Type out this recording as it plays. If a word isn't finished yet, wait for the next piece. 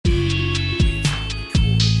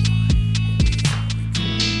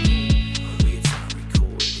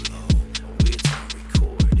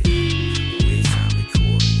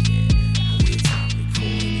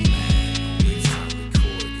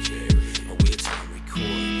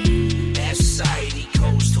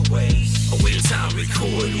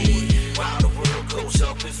recorded. While the world goes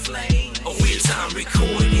up in flames. A weird time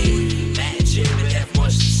recorded. Imagine we have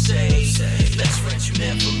much to say. Best friends you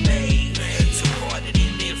never made. Two-hearted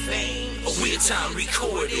in their veins. A weird time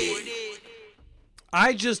recorded.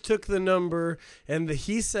 I just took the number, and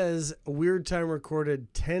he says "weird time"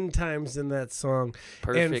 recorded 10 times in that song.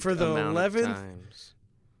 Perfect and for the amount 11th of times.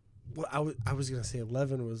 Well, I was going to say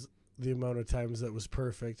 11 was the amount of times that was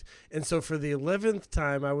perfect. And so for the 11th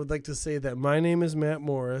time, I would like to say that my name is Matt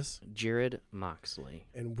Morris. Jarrod Moxley.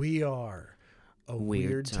 And we are a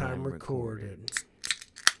Weird Time Recorded. recorded.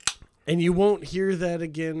 And you won't hear that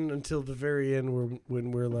again until the very end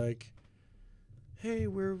when we're like, hey,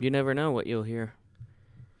 we're... You never know what you'll hear.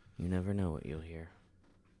 You never know what you'll hear.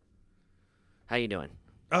 How you doing?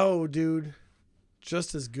 Oh, dude.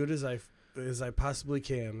 Just as good as I possibly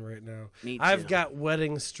can right now. Me too. I've got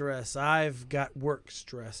wedding stress. I've got work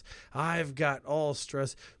stress. I've got all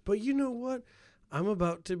stress. But you know what? I'm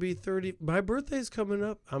about to be 30. My birthday's coming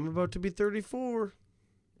up. I'm about to be 34.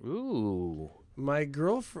 Ooh. My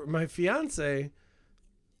girlfriend, my fiance,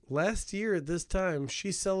 last year at this time,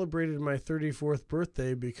 she celebrated my 34th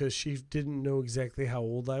birthday because she didn't know exactly how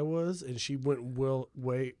old I was, and she went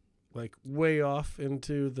way off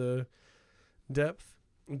into the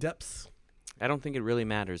depths. I don't think it really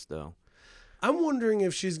matters, though. I'm wondering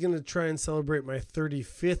if she's going to try and celebrate my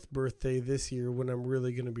 35th birthday this year when I'm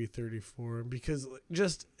really going to be 34, because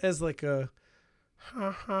just as like a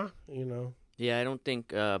you know. Yeah, I don't think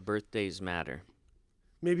birthdays matter.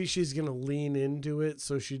 Maybe she's going to lean into it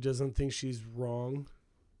so she doesn't think she's wrong.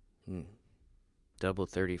 Double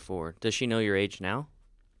 34. Does she know your age now?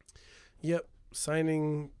 Yep.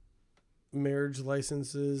 Signing marriage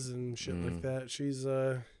licenses and shit like that. She's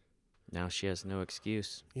Now she has no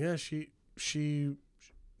excuse. yeah, she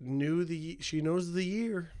knows the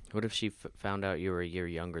year. What if she found out you were a year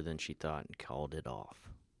younger than she thought and called it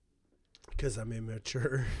off? Because I'm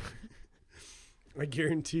immature. I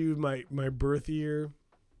guarantee you my birth year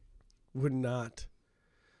would not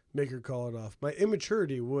make her call it off. My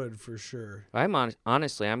immaturity would, for sure.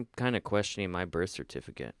 Honestly, I'm kind of questioning my birth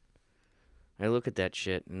certificate. I look at that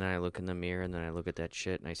shit, and then I look in the mirror, and then I look at that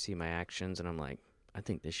shit, and I see my actions, and I'm like, I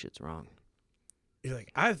think this shit's wrong. You're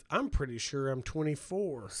like, I'm pretty sure I'm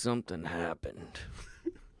 24. Something happened.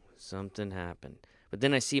 Something happened. But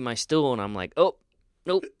then I see my stool, and I'm like, oh,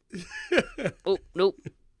 nope. Oh, nope.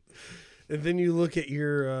 And then you look at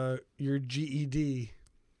your GED,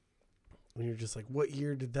 and you're just like, what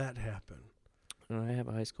year did that happen? I have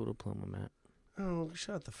a high school diploma, Matt. Oh,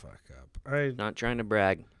 shut the fuck up. Not trying to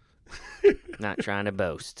brag. Not trying to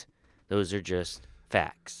boast. Those are just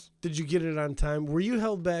facts. Did you get it on time? Were you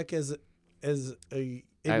held back in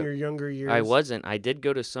your younger years? I wasn't. I did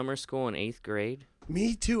go to summer school in 8th grade.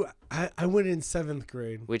 Me too. I went in 7th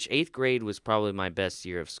grade. Which 8th grade was probably my best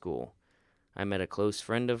year of school. I met a close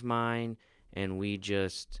friend of mine, and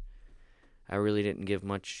I really didn't give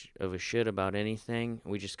much of a shit about anything.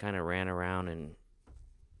 We just kind of ran around and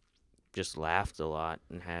just laughed a lot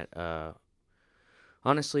and had,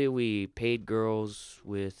 honestly, we paid girls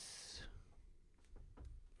with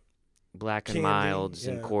Black and Candy, Milds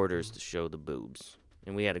and yeah. quarters to show the boobs.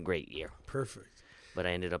 And we had a great year. Perfect. But I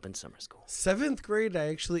ended up in summer school. 7th grade, I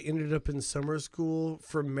actually ended up in summer school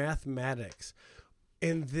for mathematics.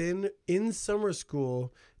 And then in summer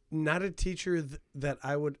school, not a teacher that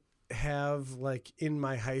I would have like in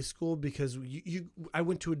my high school, because I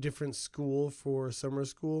went to a different school for summer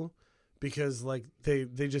school because like they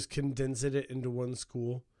just condensed it into one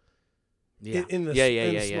school. Yeah. In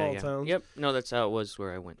small towns. Yep. No, that's how it was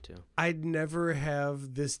where I went to. I'd never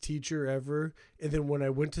have this teacher ever. And then when I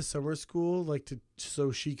went to summer school,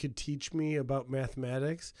 so she could teach me about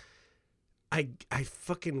mathematics, I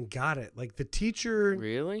fucking got it. Like the teacher.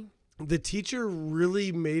 Really? The teacher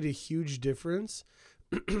really made a huge difference.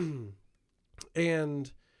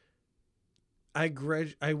 And I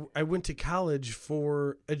went to college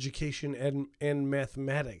for education and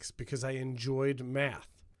mathematics because I enjoyed math.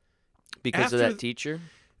 Because of that teacher?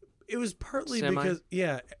 It was partly because,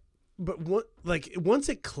 yeah. But once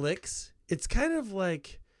it clicks, it's kind of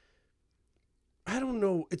like, I don't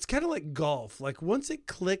know. It's kind of like golf. Like once it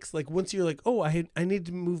clicks, like once you're like, oh, I need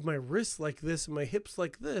to move my wrists like this and my hips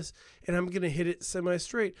like this, and I'm going to hit it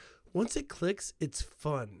semi-straight. Once it clicks, it's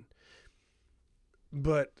fun.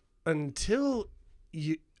 But until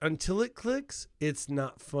it clicks, it's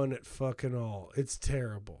not fun at fucking all. It's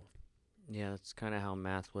terrible. Yeah, that's kind of how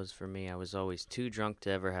math was for me. I was always too drunk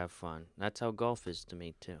to ever have fun. That's how golf is to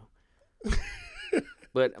me, too.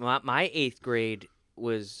 But my 8th grade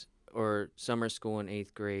or summer school in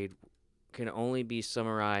 8th grade can only be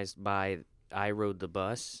summarized by I rode the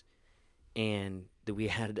bus, and we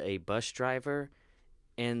had a bus driver,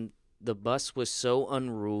 and the bus was so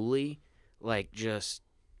unruly, like just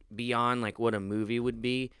beyond like what a movie would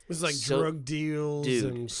be. It was like drug deals,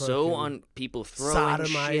 dude, and so on people throwing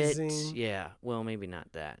sodomizing. shit. Yeah, well, maybe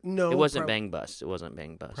not that. No, it wasn't Bang Bus. It wasn't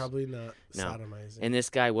Bang Bus. Probably not. No. Sodomizing. And this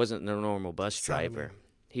guy wasn't the normal bus driver.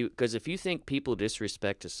 Because if you think people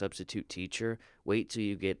disrespect a substitute teacher, wait till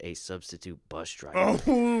you get a substitute bus driver.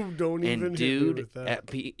 Oh, don't even and hit dude, me with that.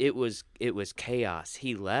 it was chaos.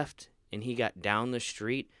 He left and he got down the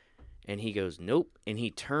street and he goes, nope. And he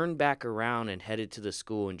turned back around and headed to the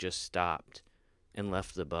school and just stopped and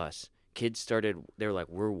left the bus. Kids they're like,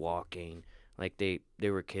 we're walking. Like they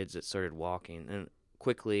were kids that started walking. And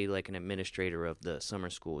quickly, like an administrator of the summer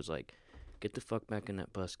school was like, get the fuck back in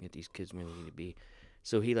that bus and get these kids where they need to be.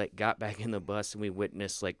 So he like got back in the bus and we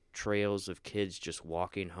witnessed like trails of kids just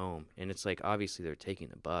walking home. And it's like, obviously they're taking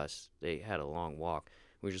the bus. They had a long walk.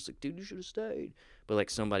 We were just like, dude, you should have stayed. But like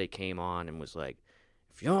somebody came on and was like,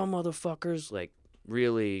 if y'all motherfuckers, like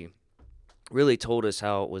really, really told us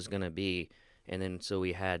how it was going to be. And then so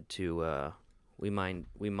we had to, we mind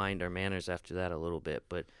our manners after that a little bit.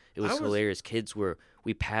 But it was hilarious.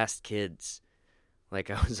 We passed kids. Like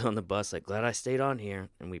I was on the bus, like glad I stayed on here.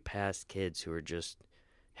 And we passed kids who were just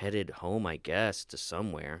headed home, I guess, to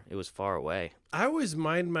somewhere. It was far away. I always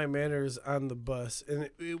mind my manners on the bus, and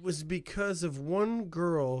it was because of one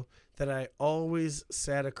girl that I always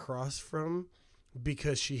sat across from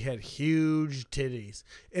because she had huge titties.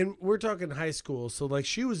 And we're talking high school, so like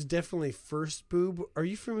she was definitely first boob. Are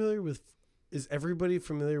you familiar with, is everybody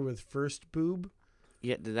familiar with first boob?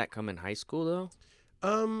 Yeah, did that come in high school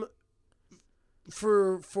though?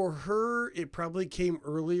 For her, it probably came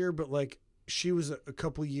earlier, but like she was a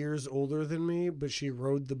couple years older than me, but she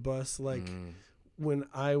rode the bus like when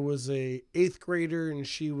I was a 8th grader and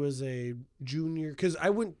she was a junior. Because I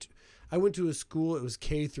went to a school, it was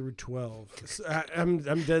K through 12. So I'm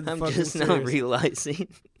dead. I'm fucking just serious. now realizing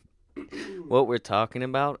what we're talking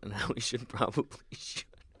about and how we should probably shut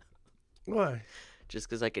up. Why? Just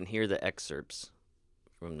because I can hear the excerpts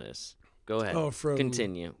from this. Go ahead. Oh,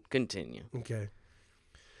 Continue. Okay.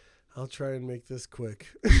 I'll try and make this quick.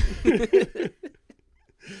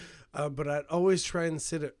 But I'd always try and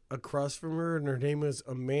sit across from her, and her name was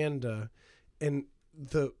Amanda. And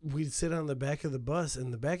we'd sit on the back of the bus,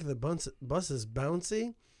 and the back of the bus is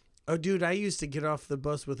bouncy. Oh, dude, I used to get off the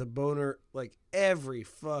bus with a boner like every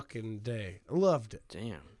fucking day. I loved it.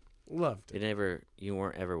 Damn. Loved it. You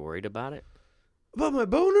weren't ever worried about it? About my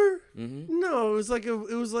boner? Mm-hmm. No, it was like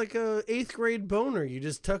a 8th grade boner. You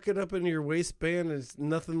just tuck it up in your waistband, and it's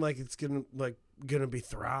nothing like it's gonna be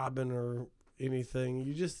throbbing or anything.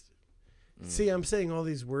 You just see. I'm saying all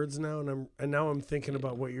these words now, and now I'm thinking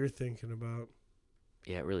about what you're thinking about.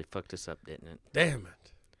 Yeah, it really fucked us up, didn't it? Damn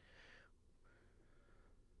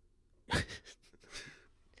it.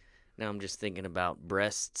 Now I'm just thinking about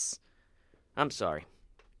breasts. I'm sorry.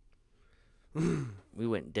 We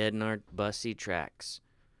went dead in our bussy tracks.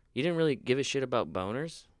 You didn't really give a shit about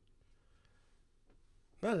boners?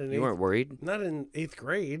 You weren't worried? Not in 8th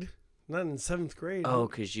grade. Not in 7th grade. Oh,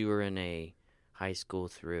 because you were in a high school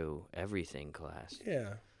through everything class.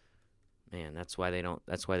 Yeah. Man, that's why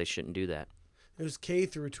they shouldn't do that. It was K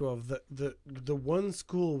through 12. The one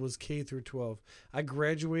school was K through 12. I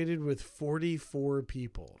graduated with 44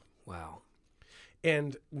 people. Wow.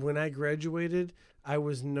 And when I graduated, I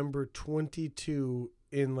was number 22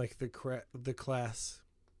 in like the class,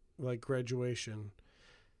 like graduation,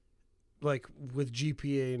 like with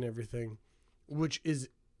GPA and everything, which is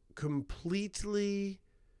completely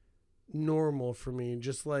normal for me.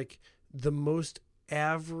 Just like the most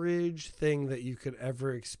average thing that you could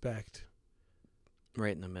ever expect.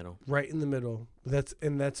 Right in the middle. Right in the middle.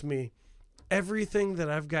 That's me. Everything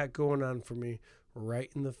that I've got going on for me,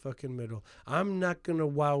 right in the fucking middle. I'm not gonna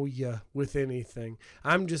wow you with anything.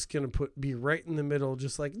 I'm just gonna be right in the middle,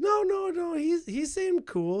 just like no. He seemed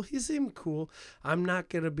cool. I'm not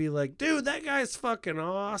gonna be like, dude, that guy's fucking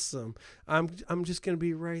awesome. I'm just gonna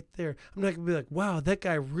be right there. I'm not gonna be like, wow, that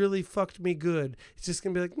guy really fucked me good. It's just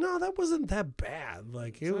gonna be like, no, that wasn't that bad.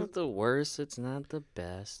 Like it's not the worst. It's not the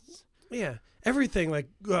best. Yeah, everything like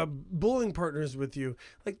bowling partners with you.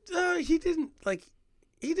 Like he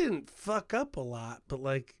didn't fuck up a lot, but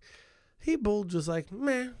like he bowled just like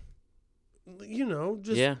meh. You know,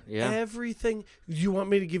 just everything. You want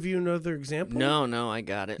me to give you another example? No, I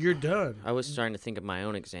got it. You're done. I was trying to think of my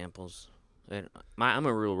own examples. I'm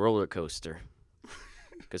a real roller coaster.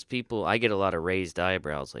 Because I get a lot of raised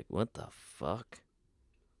eyebrows. Like, what the fuck?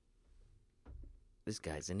 This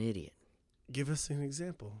guy's an idiot. Give us an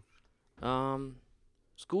example.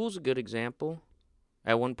 School's a good example.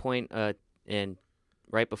 At one point, and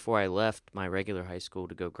right before I left my regular high school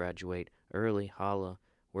to go graduate early, holla,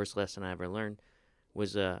 worst lesson I ever learned,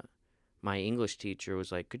 was my English teacher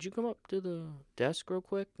was like, could you come up to the desk real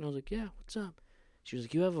quick? And I was like, yeah, what's up? She was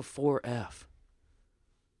like, you have a 4F.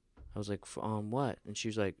 I was like, what? And she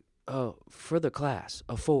was like, oh, for the class,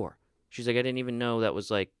 a 4. She's like, I didn't even know that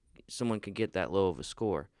was like someone could get that low of a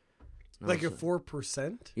score. And like a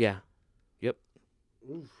 4%? Yeah. Yep.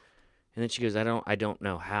 Oof. And then she goes, I don't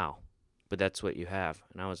know how, but that's what you have.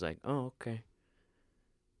 And I was like, oh, okay.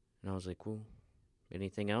 And I was like, well,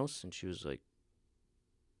 anything else? And she was like,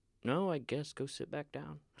 no, I guess go sit back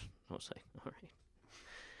down. I was like, all right.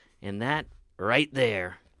 And that right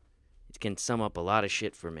there, it can sum up a lot of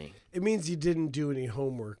shit for me. It means you didn't do any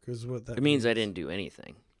homework is what that means. It means I didn't do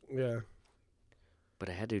anything. Yeah. But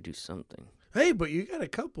I had to do something. Hey, but you got a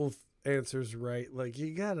couple answers right. Like,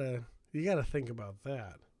 you gotta think about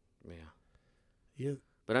that. Yeah.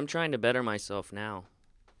 But I'm trying to better myself now.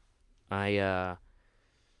 I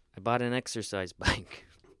bought an exercise bike.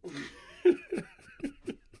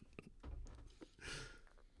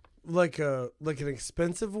 Like an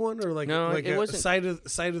expensive one, or like it wasn't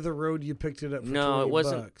side of the road you picked it up for No, $20? It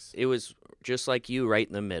wasn't. It was just like you, right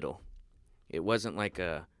in the middle. It wasn't like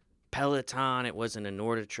a Peloton, it wasn't a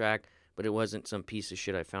NordiTrack, but it wasn't some piece of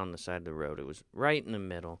shit I found on the side of the road. It was right in the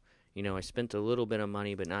middle. You know, I spent a little bit of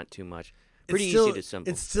money, but not too much. Pretty easy to assemble.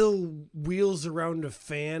 It still wheels around a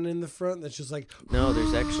fan in the front that's just like... No,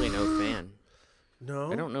 there's actually no fan. No?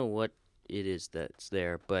 I don't know what it is that's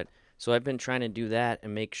there, but... So I've been trying to do that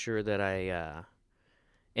and make sure that I...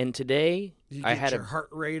 And today, I had your heart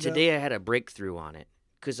rate Today up? I had a breakthrough on it.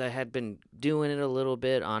 Because I had been doing it a little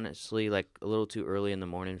bit, honestly, like a little too early in the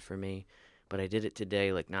morning for me. But I did it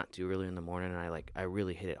today, like not too early in the morning, and I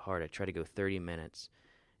really hit it hard. I try to go 30 minutes,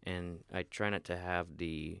 and I try not to have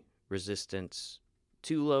the resistance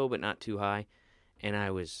too low but not too high. And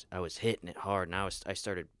I was hitting it hard, and I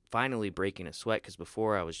started finally breaking a sweat because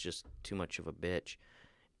before I was just too much of a bitch.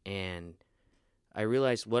 And I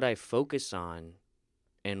realized what I focus on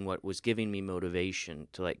and what was giving me motivation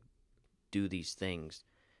to like do these things.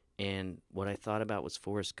 And what I thought about was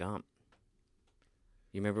Forrest Gump.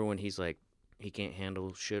 You remember when he's like, he can't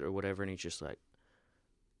handle shit or whatever, and he's just like,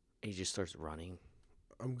 he just starts running.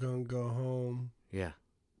 I'm going to go home. Yeah.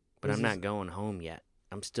 But I'm not going home yet.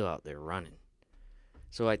 I'm still out there running.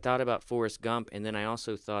 So I thought about Forrest Gump, and then I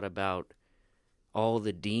also thought about all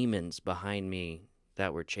the demons behind me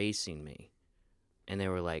that were chasing me. And they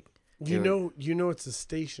were like... You know it's a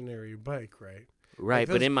stationary bike, right? Right,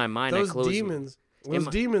 like but in my mind, I closed... Those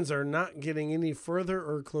demons are not getting any further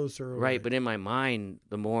or closer away. Right, but in my mind,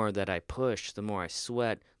 the more that I push, the more I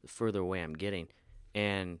sweat, the further away I'm getting.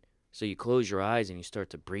 And so you close your eyes and you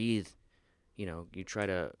start to breathe. You know, you try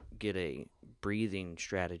to get a breathing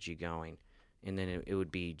strategy going. And then it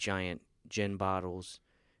would be giant gin bottles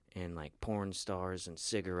and like porn stars and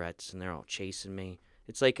cigarettes, and they're all chasing me.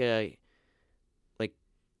 It's like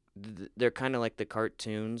they're kind of like the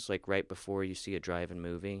cartoons, like right before you see a drive-in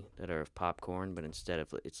movie that are of popcorn, but instead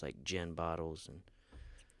of it's like gin bottles and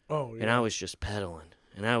and I was just pedaling,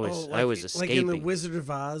 and I was escaping. Like in the Wizard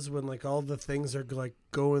of Oz when like all the things are like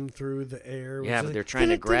going through the air. Yeah, but like, they're trying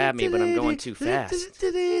to grab me, but I'm going too fast.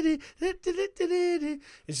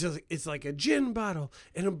 It's just it's like a gin bottle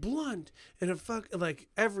and a blunt and a like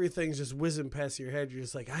everything's just whizzing past your head. You're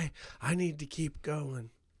just like I need to keep going.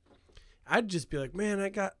 I'd just be like, man,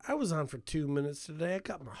 I was on for 2 minutes today. I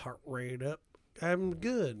got my heart rate up. I'm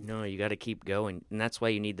good. No, you got to keep going, and that's why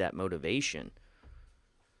you need that motivation.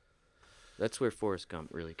 That's where Forrest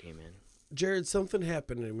Gump really came in. Jarrod, something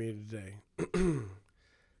happened to me today,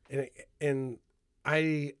 and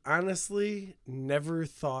I honestly never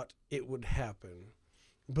thought it would happen,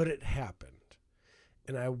 but it happened,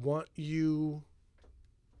 and I want to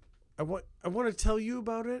tell you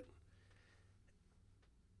about it.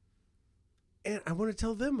 And I want to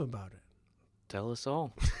tell them about it. Tell us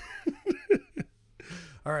all.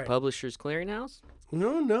 All right. Publishers Clearinghouse?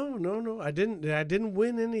 No. I didn't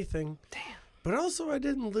win anything. Damn. But also I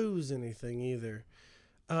didn't lose anything either.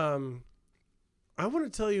 I want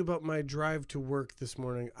to tell you about my drive to work this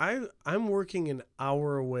morning. I'm working an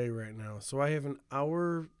hour away right now. So I have an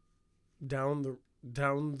hour down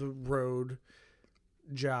the road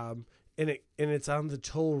job, and it's on the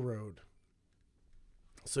toll road.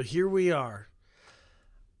 So here we are.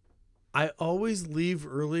 I always leave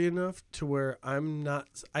early enough to where I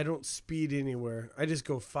don't speed anywhere. I just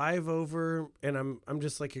go 5 over, and I'm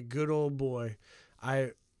just like a good old boy.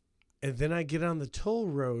 And then I get on the toll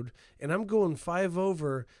road, and I'm going 5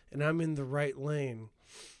 over, and I'm in the right lane.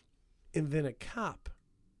 And then a cop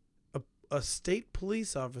a state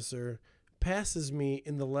police officer passes me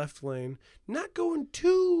in the left lane, not going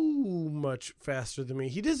too much faster than me.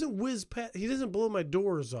 He doesn't whiz past, he doesn't blow my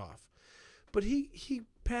doors off, but he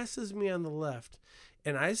passes me on the left,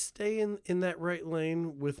 and I stay in that right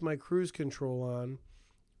lane with my cruise control on,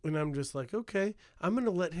 and I'm just like, okay, I'm going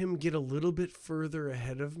to let him get a little bit further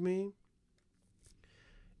ahead of me.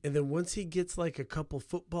 And then once he gets like a couple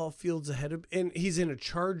football fields ahead of, and he's in a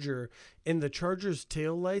Charger, and the Charger's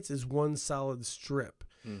taillights is one solid strip.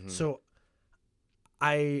 Mm-hmm. So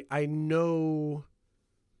I know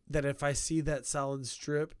that if I see that solid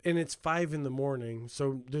strip, and it's 5 a.m,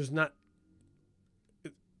 so there's not,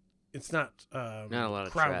 it's not a lot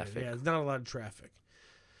of crowded. traffic. Yeah, it's not a lot of traffic.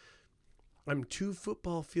 I'm 2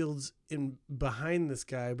 football fields in behind this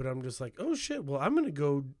guy, but I'm just like, oh shit, well, I'm going to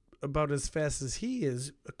go about as fast as he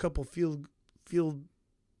is, a couple fields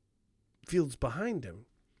behind him.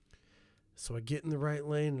 So I get in the right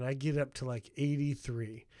lane, and I get up to like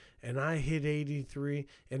 83, and I hit 83,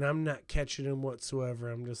 and I'm not catching him whatsoever.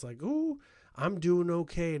 I'm just like, ooh, I'm doing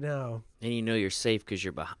okay now. And you know you're safe because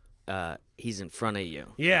he's in front of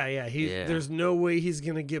you. Yeah. There's no way he's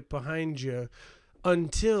going to get behind you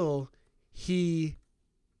until he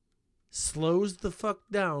slows the fuck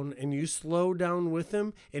down, and you slow down with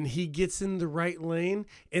him, and he gets in the right lane,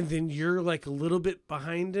 and then you're like a little bit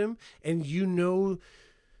behind him, and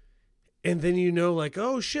then like,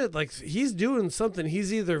 oh shit, like he's doing something.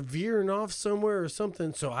 He's either veering off somewhere or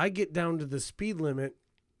something. So I get down to the speed limit,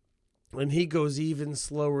 and he goes even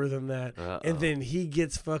slower than that. Uh-oh. And then he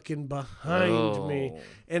gets fucking behind me,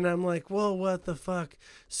 and I'm like, well, what the fuck?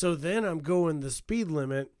 So then I'm going the speed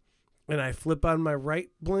limit, and I flip on my right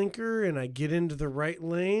blinker, and I get into the right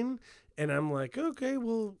lane, and I'm like, okay,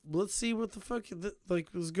 well, let's see what the fuck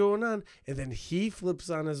was going on. And then he flips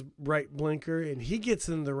on his right blinker, and he gets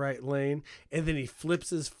in the right lane, and then he flips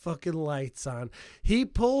his fucking lights on. He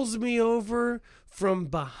pulls me over from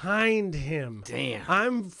behind him. Damn.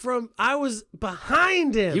 I was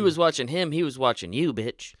behind him. He was watching him. He was watching you,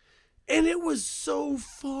 bitch. And it was so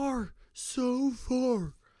far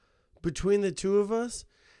between the two of us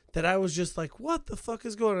that I was just like, what the fuck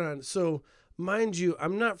is going on? So, mind you,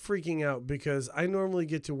 I'm not freaking out because I normally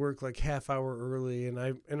get to work like half hour early, and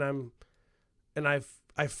I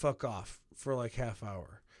fuck off for like half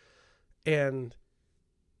hour. And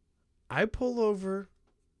I pull over,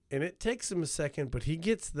 and it takes him a second, but he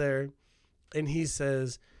gets there, and he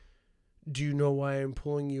says, do you know why I'm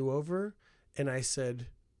pulling you over? And I said,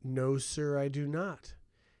 no, sir, I do not.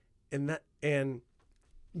 And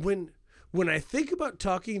when I think about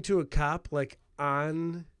talking to a cop, like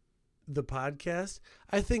on the podcast,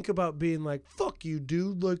 I think about being like, fuck you,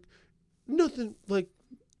 dude. Like, nothing, like,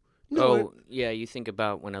 no. Yeah, you think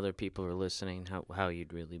about when other people are listening, how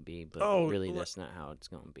you'd really be, but really that's not how it's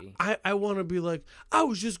going to be. I want to be like, I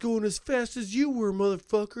was just going as fast as you were,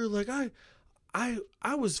 motherfucker. Like, I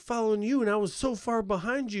was following you, and I was so far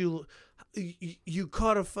behind you. You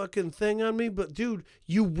caught a fucking thing on me, but dude,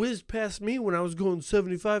 you whizzed past me when I was going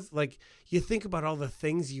 75. Like, you think about all the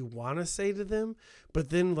things you want to say to them, but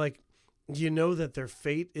then like, you know that their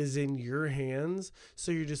fate is in your hands.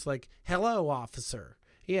 So you're just like, hello, officer.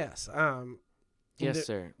 Yes. Yes,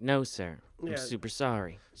 sir. No, sir. I'm super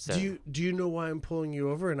sorry. Sir. Do you know why I'm pulling you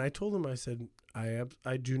over? And I told him, I said,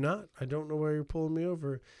 I do not. I don't know why you're pulling me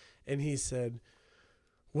over. And he said,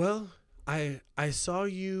 well, I saw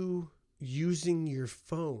you using your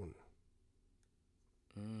phone.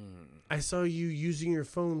 I saw you using your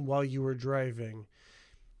phone while you were driving.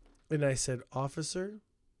 And I said, officer,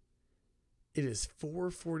 it is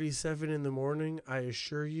 4:47 in the morning. I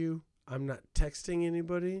assure you, I'm not texting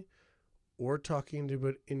anybody or talking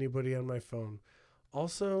to anybody on my phone.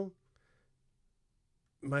 Also,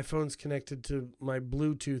 my phone's connected to my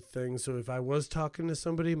Bluetooth thing, so if I was talking to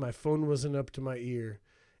somebody, my phone wasn't up to my ear.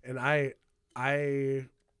 And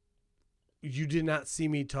you did not see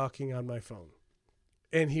me talking on my phone.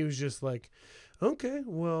 And he was just like, okay,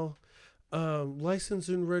 well, license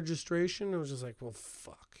and registration. I was just like, well,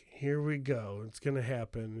 fuck, here we go. It's going to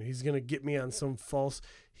happen. He's going to get me on some false.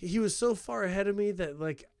 He was so far ahead of me that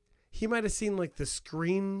like, he might have seen like the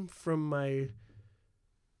screen from my.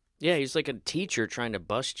 Yeah, he's like a teacher trying to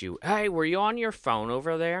bust you. Hey, were you on your phone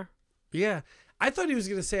over there? Yeah. I thought he was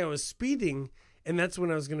going to say I was speeding. And that's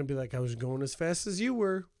when I was going to be like, I was going as fast as you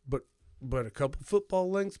were, but a couple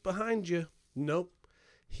football lengths behind you. Nope.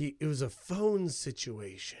 It was a phone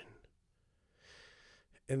situation.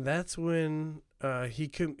 And that's when he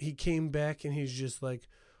came back, and he's just like,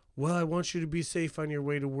 well, I want you to be safe on your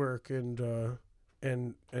way to work and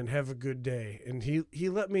have a good day. And he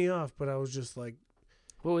let me off, but I was just like,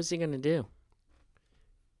 what was he going to do?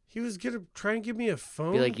 He was going to try and give me a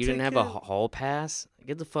phone Be like, you ticket. didn't have a hall pass?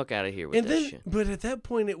 Get the fuck out of here with that shit. But at that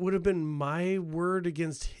point, it would have been my word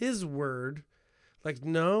against his word. Like,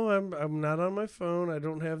 no, I'm not on my phone. I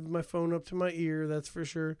don't have my phone up to my ear, that's for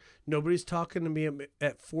sure. Nobody's talking to me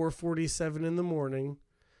at 4:47 in the morning.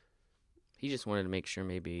 He just wanted to make sure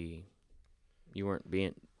maybe you weren't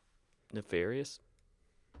being nefarious.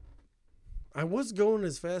 I was going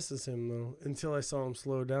as fast as him, though, until I saw him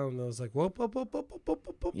slow down. And I was like, whoop, whoop, whoop, whoop, whoop,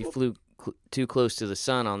 whoop, whoop. You flew too close to the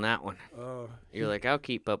sun on that one. Oh. You're like, I'll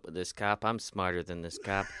keep up with this cop. I'm smarter than this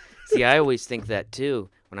cop. See, I always think that, too,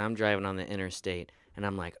 when I'm driving on the interstate. And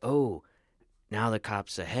I'm like, oh, now the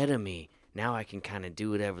cop's ahead of me. Now I can kind of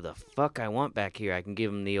do whatever the fuck I want back here. I can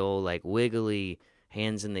give him the old, like, wiggly,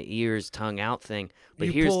 hands in the ears, tongue out thing. But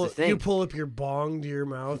here's the thing. You pull up your bong to your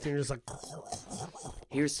mouth, and you're just like...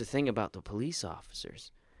 Here's the thing about the police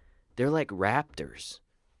officers. They're like raptors.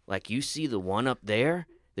 Like, you see the one up there,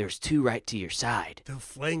 there's two right to your side. They'll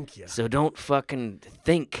flank you. So don't fucking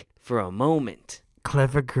think for a moment.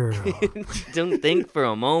 Clever girl. Don't think for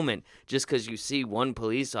a moment, just because you see one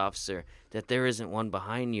police officer, that there isn't one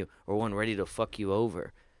behind you or one ready to fuck you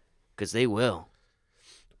over. Because they will.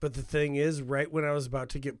 But the thing is, right when I was about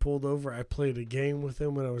to get pulled over, I played a game with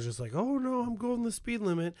him when I was just like, oh, no, I'm going the speed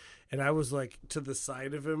limit. And I was, like, to the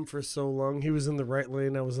side of him for so long. He was in the right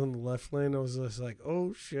lane. I was in the left lane. I was just like,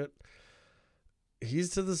 oh, shit. He's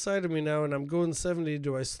to the side of me now, and I'm going 70.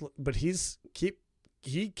 But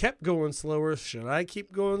he kept going slower. Should I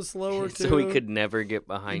keep going slower, too? So he could never get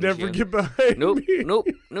behind you. Never get behind me. Nope.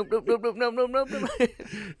 And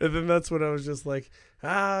then that's when I was just like,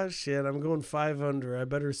 shit, I'm going 500. I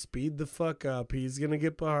better speed the fuck up. He's going to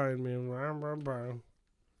get behind me.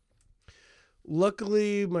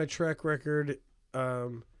 Luckily, my track record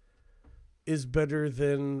is better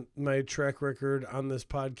than my track record on this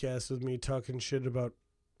podcast with me talking shit about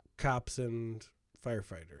cops and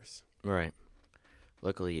firefighters. Right.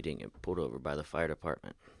 Luckily, you didn't get pulled over by the fire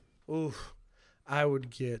department. Oof. I would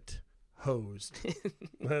get hosed.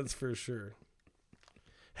 That's for sure.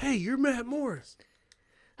 Hey, you're Matt Morris.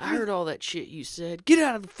 I heard all that shit you said. Get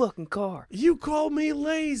out of the fucking car. You call me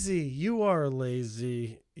lazy. You are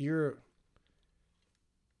lazy. You're...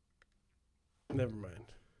 Never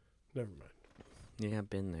mind. Yeah, I've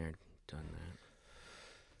been there, done that.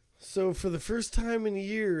 So for the first time in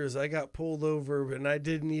years, I got pulled over, and I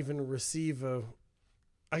didn't even receive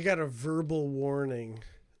I got a verbal warning.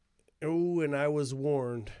 Oh, and I was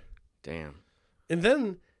warned. Damn. And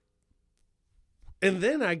then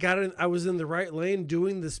I was in the right lane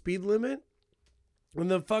doing the speed limit, and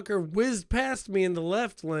the fucker whizzed past me in the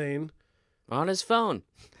left lane. On his phone.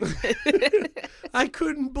 I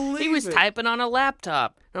couldn't believe it. He was typing on a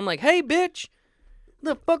laptop. And I'm like, hey, bitch,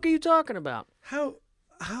 the fuck are you talking about? How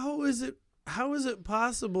is it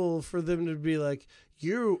possible for them to be like,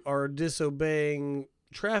 you are disobeying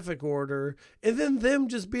traffic order, and then them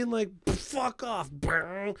just being like, fuck off.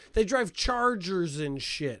 They drive Chargers and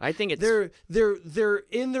shit. I think it's they're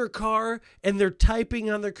in their car and they're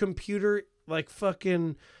typing on their computer like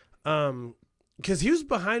fucking because he was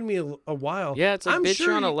behind me a while. Yeah, it's like, bitch,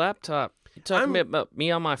 you're on a laptop. You talking about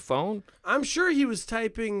me on my phone? I'm sure he was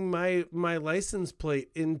typing my license plate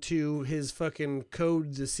into his fucking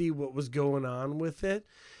code to see what was going on with it,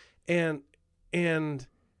 and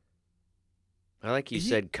I like you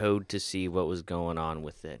said code to see what was going on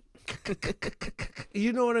with it.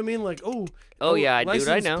 You know what I mean? Like, oh yeah, dude,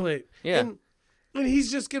 I know. Plate. Yeah, and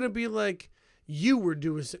he's just gonna be like, you were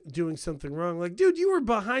doing something wrong. Like, dude, you were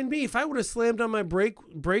behind me. If I would have slammed on my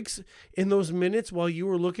brakes in those minutes while you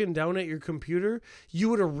were looking down at your computer, you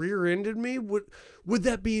would have rear-ended me. Would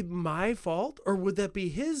that be my fault or would that be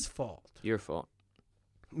his fault? Your fault.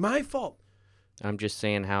 My fault. I'm just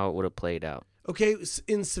saying how it would have played out. Okay,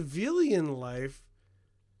 in civilian life,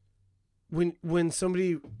 when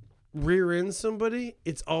somebody rear-ends somebody,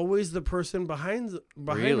 it's always the person behind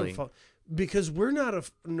really? the fault. Because we're not a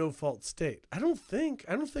no-fault state. I don't think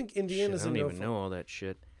Indiana's a no-fault. I don't even know all that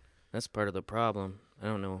shit. That's part of the problem. I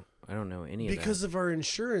don't know any of that. Because of our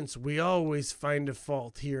insurance, we always find a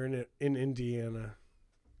fault here in Indiana.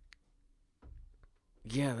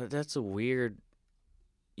 Yeah, that's a weird...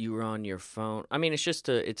 You were on your phone. I mean,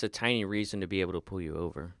 it's a tiny reason to be able to pull you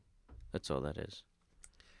over. That's all that is.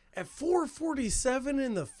 At 4:47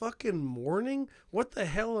 in the fucking morning? What the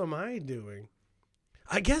hell am I doing?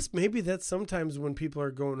 I guess maybe that's sometimes when people are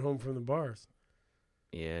going home from the bars.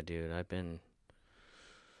 Yeah, dude, I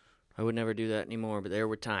would never do that anymore, but there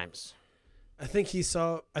were times. I think he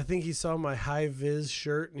saw my high vis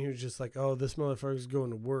shirt, and he was just like, "Oh, this motherfucker's going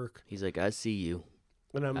to work." He's like, "I see you."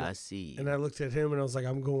 And I see you. And I looked at him, and I was like,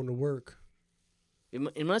 "I'm going to work."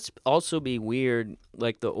 It must also be weird,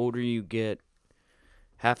 like, the older you get,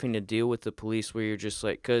 having to deal with the police where you're just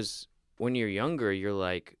like, because when you're younger, you're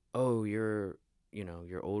like, oh, you're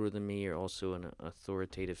older than me. You're also an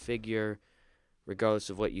authoritative figure, regardless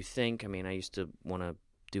of what you think. I mean, I used to want to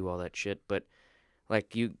do all that shit, but,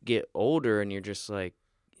 like, you get older and you're just like,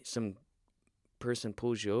 some person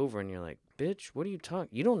pulls you over and you're like, bitch, what are you talking?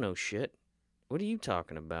 You don't know shit. What are you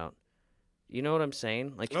talking about? You know what I'm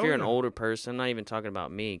saying? Like, if you're an older person, I'm not even talking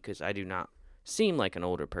about me, because I do not seem like an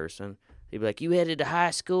older person. They'd be like, you headed to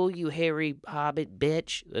high school, you hairy hobbit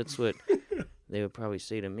bitch. That's what they would probably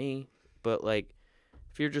say to me. But, like,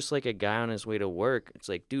 if you're just, like, a guy on his way to work, it's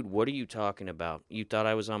like, dude, what are you talking about? You thought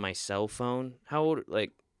I was on my cell phone? How old,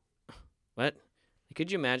 like, what?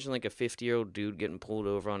 Could you imagine, like, a 50-year-old dude getting pulled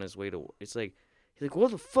over on his way to work? It's like, he's like,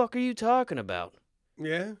 what the fuck are you talking about?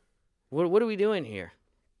 Yeah. What are we doing here?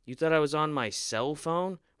 You thought I was on my cell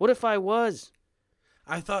phone? What if I was?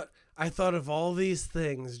 I thought of all these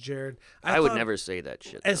things, Jarrod. I would never say that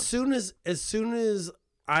shit. As soon as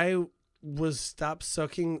I stopped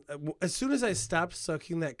sucking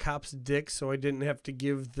that cop's dick, so I didn't have to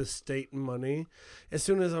give the state money. As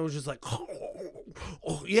soon as I was just like,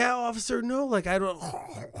 oh yeah, officer, no, like I don't.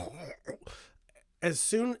 As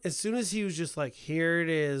soon as he was just like, here it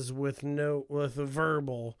is with a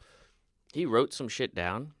verbal. He wrote some shit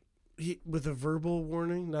down. With a verbal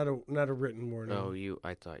warning, not a written warning. Oh,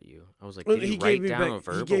 I thought you. I was like, did he write down a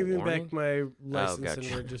verbal warning? He gave me back my license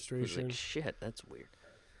and registration. I was like, shit, that's weird.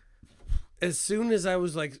 As soon as I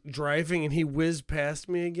was like driving and he whizzed past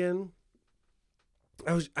me again,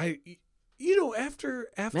 after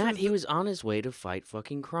Matt, he was on his way to fight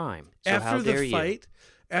fucking crime. So after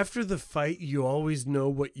the fight, you always know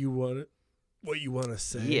what you want to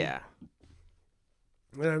say. Yeah.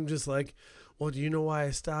 And I'm just like, well, do you know why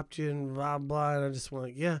I stopped you and blah, blah. And I just went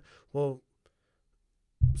like, yeah, well,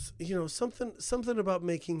 something about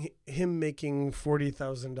making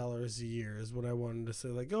 $40,000 a year is what I wanted to say.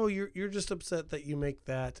 Like, oh, you're just upset that you make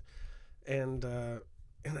that. And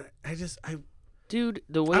dude,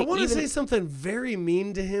 the way I want to say something very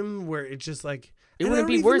mean to him where it's just like, it wouldn't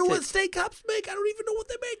be worth it. I don't even know what state cops make. I don't even know what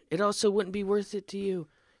they make. It also wouldn't be worth it to you.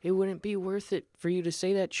 It wouldn't be worth it for you to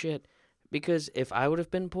say that shit. Because if I would have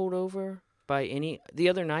been pulled over the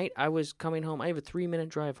other night, I was coming home. I have a 3-minute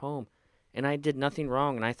drive home, and I did nothing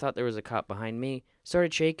wrong, and I thought there was a cop behind me.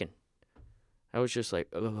 Started shaking. I was just like,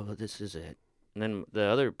 oh, this is it. And then the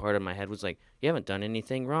other part of my head was like, you haven't done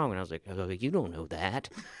anything wrong. And I was like, oh, you don't know that.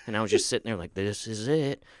 And I was just sitting there like, this is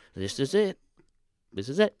it. This is it. This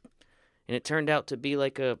is it. And it turned out to be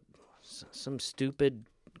like some stupid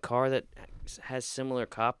car that has similar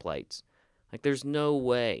cop lights. Like, there's no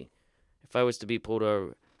way. If I was to be pulled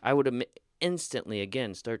over, I would instantly,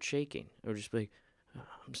 again, start shaking. I would just be like, oh,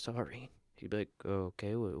 I'm sorry. He'd be like, oh,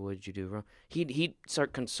 okay, what did you do wrong? He'd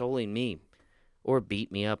start consoling me or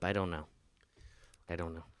beat me up. I don't know. I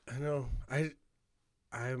know.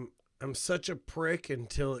 I'm such a prick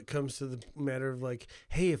until it comes to the matter of like,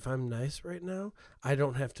 hey, if I'm nice right now, I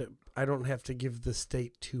don't have to give the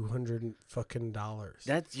state $200 fucking dollars.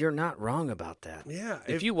 You're not wrong about that. Yeah.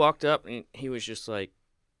 If you walked up and he was just like,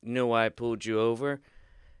 you know why I pulled you over?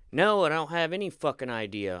 No, I don't have any fucking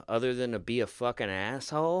idea other than to be a fucking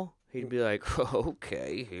asshole. He'd be like,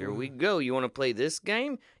 okay, here we go. You want to play this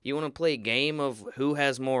game? You want to play a game of who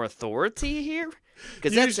has more authority here?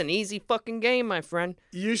 Because that's an easy fucking game, my friend.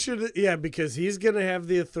 You should, yeah, because he's going to have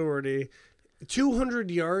the authority 200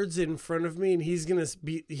 yards in front of me, and he's gonna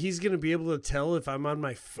be able to tell if I'm on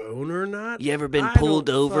my phone or not. You ever been pulled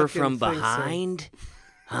over from behind? So.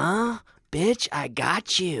 Huh? Bitch, I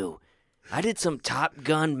got you. I did some Top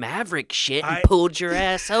Gun Maverick shit and pulled your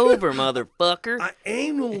ass over, motherfucker. I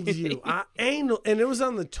analed you. And it was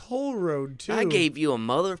on the toll road, too. I gave you a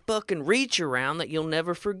motherfucking reach around that you'll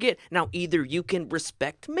never forget. Now, either you can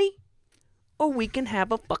respect me, or we can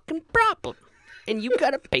have a fucking problem. And you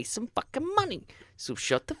gotta pay some fucking money. So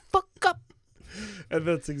shut the fuck up. And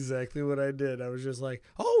that's exactly what I did. I was just like,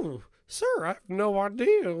 oh, sir, I have no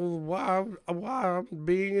idea why I'm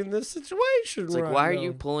being in this situation. It's like, why are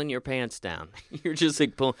you pulling your pants down? You're just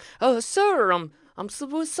like pulling. Oh, sir, I'm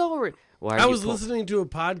so sorry. Why? I was listening to a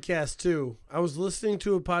podcast too.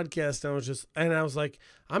 And I was like,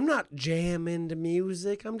 I'm not jamming to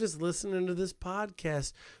music. I'm just listening to this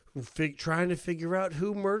podcast, trying to figure out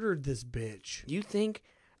who murdered this bitch. You think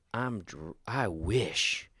I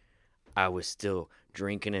wish I was still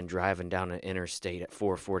drinking and driving down an interstate at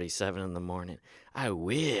 4:47 in the morning. I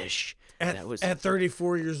wish that was at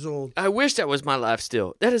 34 years old. I wish that was my life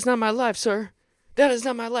still. That is not my life, sir. That is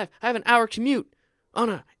not my life. I have an hour commute on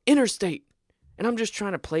an interstate, and I'm just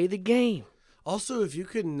trying to play the game. Also, if you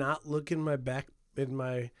could not look in my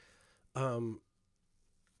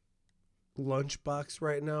lunchbox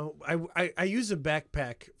right now. I use a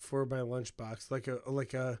backpack for my lunchbox, like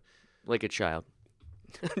a child.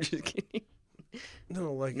 I'm just kidding.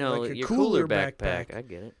 No, like a your cooler backpack. I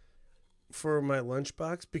get it. For my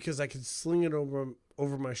lunchbox, because I could sling it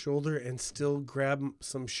over my shoulder and still grab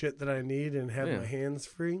some shit that I need and have my hands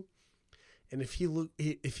free. And if he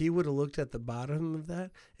would have looked at the bottom of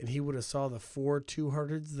that and he would have saw the 4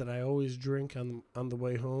 200s that I always drink on the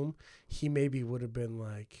way home, he maybe would have been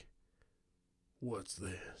like, "What's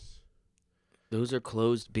this?" Those are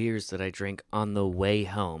closed beers that I drink on the way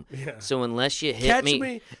home. Yeah. So unless you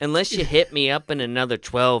hit me up in another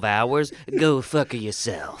 12 hours, go fuck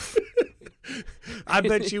yourself. I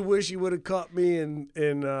bet you wish you would have caught me in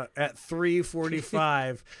at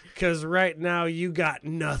 3:45, because right now you got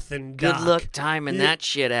nothing, Doc. Good luck timing that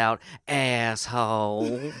shit out,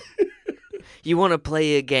 asshole. You want to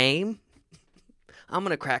play a game? I'm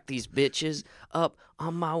going to crack these bitches up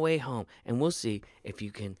on my way home, and we'll see if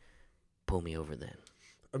you can pull me over then.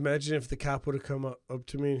 Imagine if the cop would have come up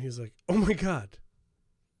to me and he's like, oh my God,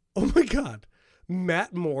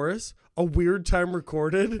 Matt Morris, A Weird Time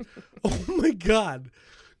Recorded. Oh my God,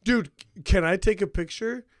 dude, can I take a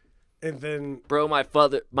picture? And then, bro, my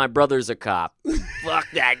brother's a cop. Fuck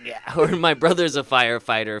that guy. Or my brother's a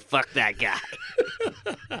firefighter. Fuck that guy.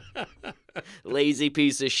 Lazy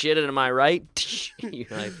piece of shit. Am I right?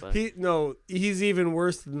 He's even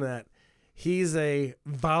worse than that. He's a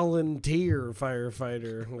volunteer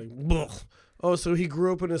firefighter. Like, blech. Oh, so he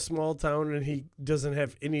grew up in a small town and he doesn't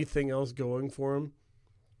have anything else going for him.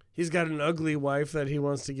 He's got an ugly wife that he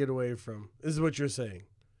wants to get away from, is what you're saying.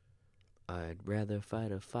 I'd rather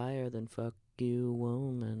fight a fire than fuck you,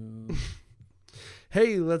 woman.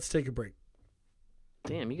 Hey, let's take a break.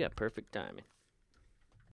 Damn, you got perfect timing.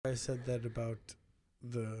 I said that about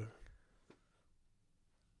the...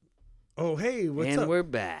 Oh, hey, what's up? And we're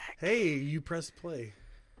back. Hey, you press play.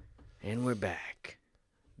 And we're back.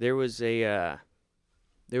 There was a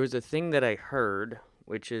thing that I heard,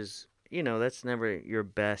 which is, that's never your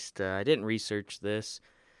best. I didn't research this,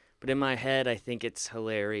 but in my head, I think it's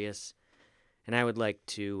hilarious, and I would like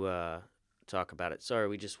to talk about it. Sorry,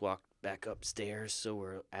 we just walked back upstairs, so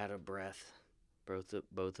we're out of breath.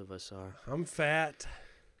 Both of us are. I'm fat.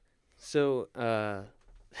 So,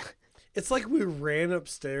 it's like we ran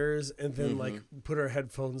upstairs and then put our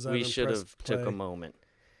headphones on. We should have took a moment,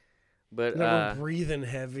 but now we're breathing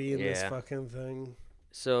heavy in this fucking thing.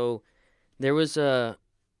 So, there was a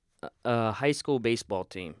high school baseball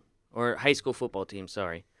team or high school football team.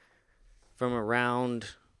 Sorry, from around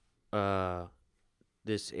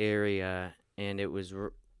this area, and it was.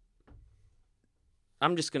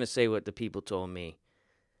 I'm just gonna say what the people told me.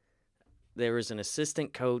 There was an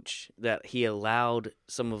assistant coach that he allowed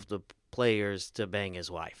some of the players to bang his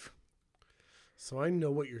wife. So I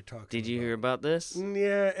know what you're talking about. Did you hear about this?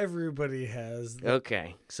 Yeah, everybody has.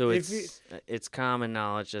 Okay, so it's common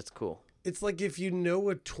knowledge. That's cool. It's like if you know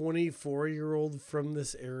a 24-year-old from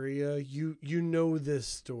this area, you know this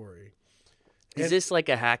story. Is this like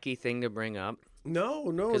a hacky thing to bring up? No.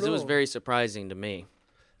 Because it was very surprising to me.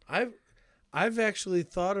 I've actually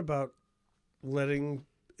thought about letting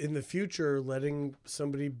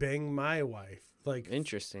somebody bang my wife. Like,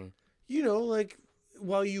 interesting. Like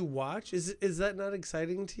while you watch, is that not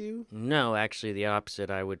exciting to you? No, actually the opposite.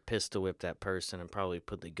 I would pistol whip that person and probably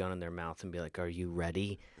put the gun in their mouth and be like, "Are you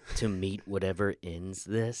ready to meet whatever ends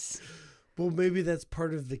this?" Well, maybe that's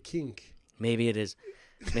part of the kink. Maybe it is.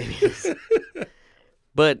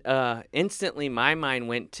 But instantly my mind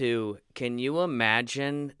went to, can you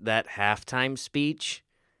imagine that halftime speech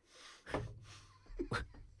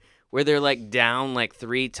where they're like down like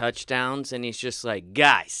 3 touchdowns and he's just like,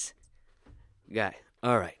 guys,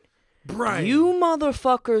 all right. Brian. You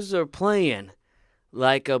motherfuckers are playing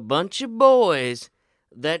like a bunch of boys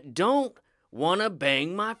that don't want to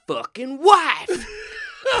bang my fucking wife.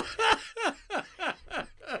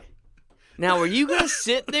 Now, are you going to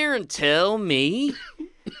sit there and tell me?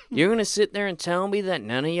 You're going to sit there and tell me that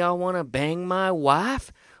none of y'all want to bang my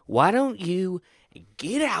wife? Why don't you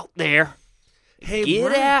get out there?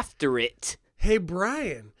 Get after it. Hey,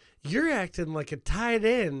 Brian, you're acting like a tight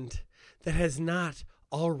end that has not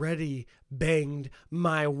already banged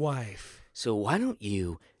my wife. So why don't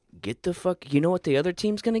you get the fuck... You know what the other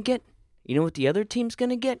team's going to get?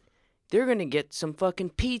 They're going to get some fucking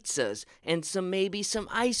pizzas and maybe some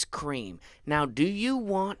ice cream. Now, do you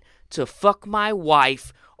want to fuck my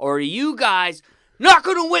wife, or are you guys not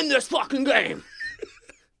going to win this fucking game?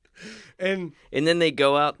 And then they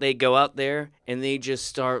go out there and they just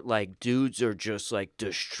start like, dudes are just like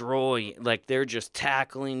destroying, like they're just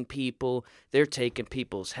tackling people, they're taking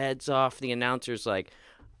people's heads off. The announcer's like,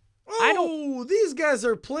 these guys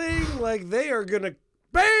are playing like they are gonna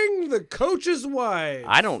bang the coach's wife.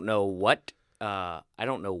 I don't know what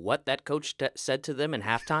that coach said to them in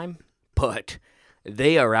halftime, but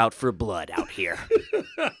they are out for blood out here.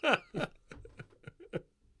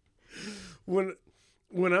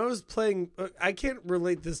 When I was playing, I can't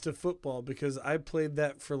relate this to football because I played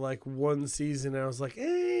that for like one season. And I was like,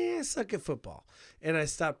 I suck at football. And I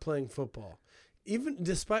stopped playing football. Even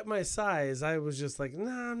despite my size, I was just like,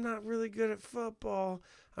 nah, I'm not really good at football.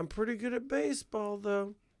 I'm pretty good at baseball,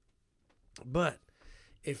 though. But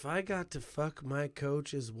if I got to fuck my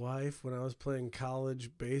coach's wife when I was playing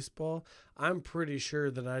college baseball, I'm pretty sure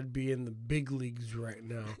that I'd be in the big leagues right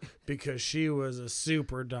now because she was a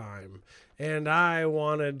super dime. And I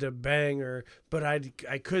wanted to bang her, but I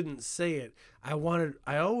couldn't say it. I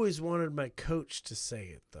always wanted my coach to say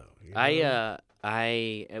it, though. You know?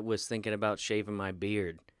 I was thinking about shaving my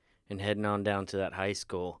beard and heading on down to that high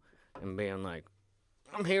school and being like,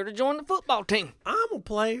 I'm here to join the football team. I'm a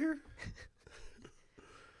player.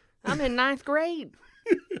 I'm in 9th grade.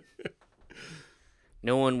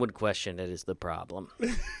 No one would question it is the problem.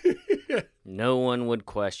 No one would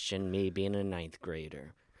question me being a 9th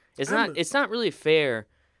grader. It's not really fair.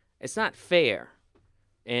 It's not fair.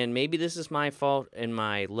 And maybe this is my fault and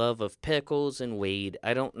my love of pickles and weed.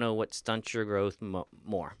 I don't know what stunts your growth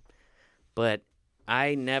more. But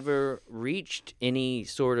I never reached any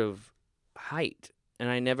sort of height. And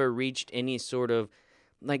I never reached any sort of,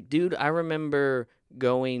 like, dude, I remember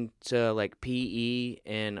going to, like, PE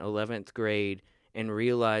in 11th grade and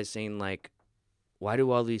realizing, like, why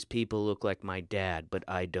do all these people look like my dad, but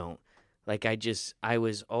I don't? Like, I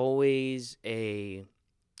was always a...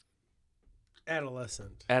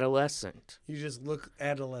 Adolescent. You just look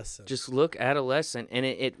adolescent. And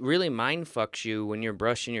it really mind fucks you when you're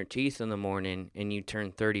brushing your teeth in the morning and you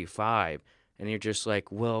turn 35 and you're just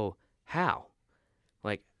like, well, how?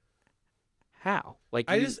 Like, how? Like,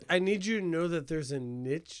 I need you to know that there's a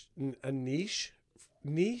niche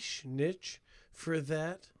for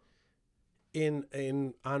that on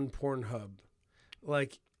Pornhub.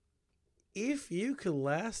 Like, if you could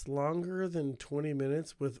last longer than 20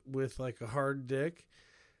 minutes with like a hard dick,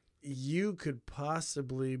 you could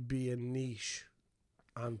possibly be a niche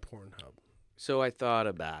on Pornhub. So I thought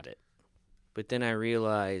about it, but then I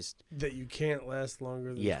realized that you can't last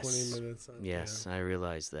longer than 20 minutes. Yes, I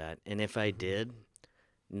realized that. And if I did,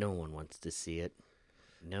 no one wants to see it.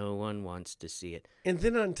 No one wants to see it. And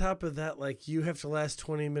then on top of that, like, you have to last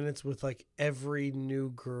 20 minutes with like every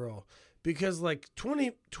new girl. Because, like,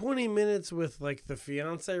 20 minutes with, like, the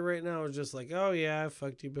fiance right now is just like, oh, yeah, I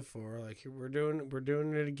fucked you before. Like, we're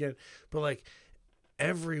doing it again. But, like,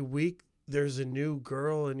 every week there's a new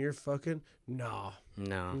girl and you're fucking, no.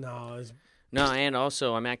 And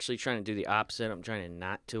also I'm actually trying to do the opposite. I'm trying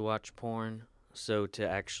not to watch porn. So to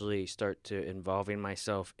actually start to involving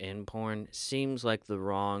myself in porn seems like the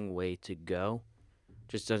wrong way to go.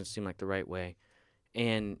 Just doesn't seem like the right way.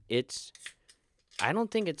 And I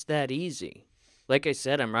don't think it's that easy. Like I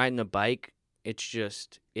said, I'm riding the bike.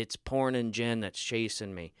 It's porn and Jen that's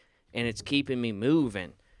chasing me. And it's keeping me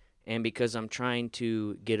moving. And because I'm trying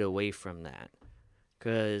to get away from that.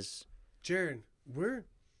 Because... Jarrod, we're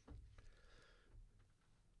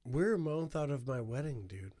a month out of my wedding,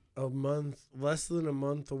 dude. Less than a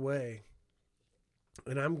month away.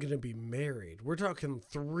 And I'm going to be married. We're talking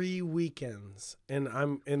 3 weekends. And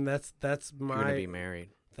that's my... You're going to be married.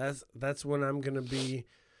 That's when I'm going to be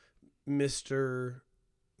Mr.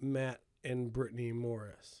 Matt and Brittany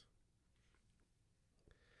Morris.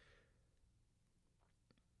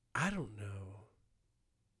 I don't know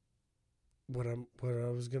what I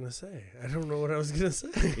was going to say. I don't know what I was going to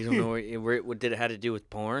say. You don't know what did it have to do with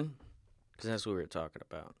porn? Because that's what we were talking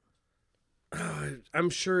about. I'm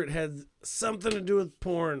sure it had something to do with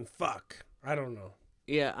porn. Fuck. I don't know.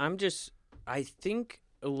 Yeah, I think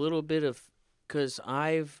a little bit of... Because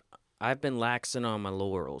I've been laxing on my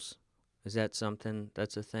laurels. Is that something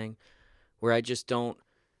that's a thing? Where I just don't...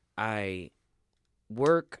 I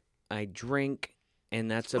work, I drink, and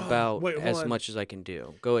that's about as much as I can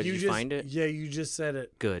do. Go ahead, you find it? Yeah, you just said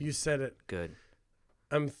it. Good. You said it. Good.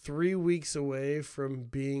 I'm 3 weeks away from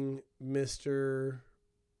being Mr.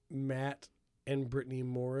 Matt and Brittany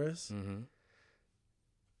Morris. Mm-hmm.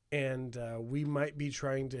 And we might be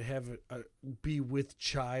trying to have be with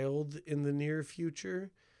child in the near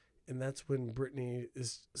future. And that's when Brittany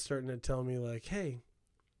is starting to tell me, like, hey,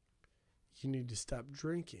 you need to stop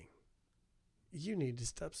drinking. you need to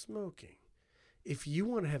stop smoking. If you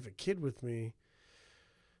want to have a kid with me,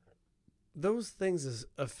 those things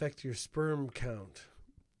affect your sperm count.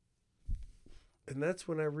 And that's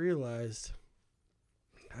when I realized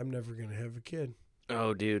I'm never going to have a kid.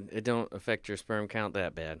 Oh, dude, it don't affect your sperm count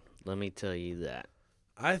that bad. Let me tell you that.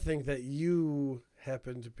 I think that you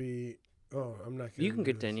happen to be... Oh, I'm not going to You can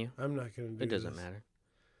continue. I'm not going to do It doesn't this. matter.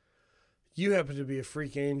 You happen to be a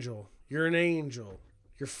freak angel. You're an angel.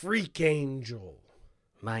 You're freak angel.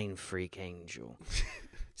 Mind freak angel.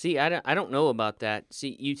 See, I don't know about that.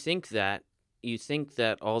 See, you think that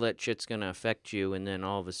all that shit's going to affect you, and then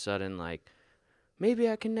all of a sudden, like, maybe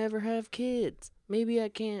I can never have kids. Maybe I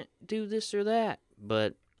can't do this or that.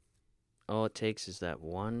 But all it takes is that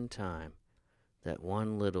one time. That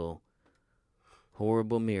one little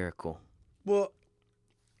horrible miracle. Well,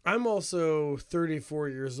 I'm also 34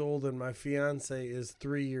 years old, and my fiance is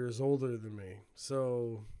 3 years older than me.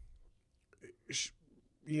 So,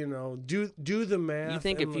 you know, do the math. You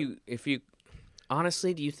think if you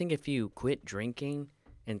honestly, do you think if you quit drinking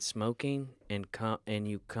and smoking and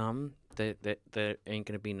you come that ain't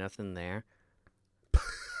gonna be nothing there?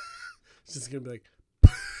 It's just gonna be like.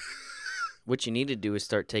 What you need to do is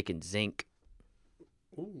start taking zinc.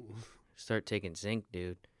 Ooh. Start taking zinc,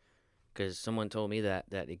 dude. Because someone told me that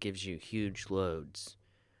it gives you huge loads.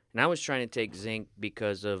 And I was trying to take zinc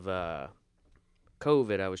because of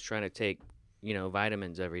COVID. I was trying to take,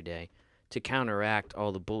 vitamins every day to counteract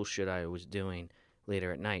all the bullshit I was doing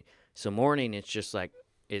later at night. So morning, it's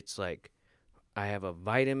like I have a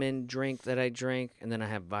vitamin drink that I drink, and then I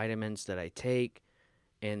have vitamins that I take,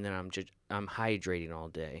 and then I'm hydrating all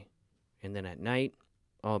day. And then at night,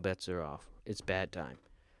 all bets are off. It's bad time.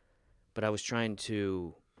 But I was trying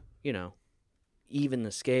to, even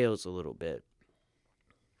the scales a little bit.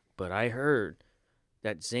 But I heard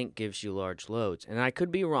that zinc gives you large loads. And I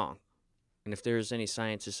could be wrong. And if there's any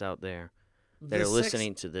scientists out there that are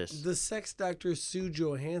listening to this. The sex doctor Sue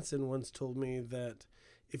Johansson once told me that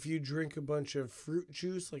if you drink a bunch of fruit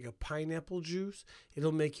juice, like a pineapple juice,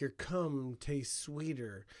 it'll make your cum taste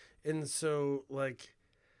sweeter. And so, like...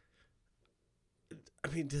 I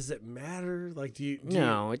mean, does it matter? Like,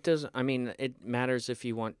 No, it doesn't. I mean, it matters if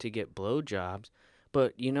you want to get blowjobs.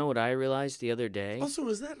 But you know what I realized the other day? Also,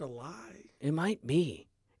 is that a lie? It might be.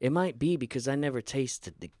 It might be because I never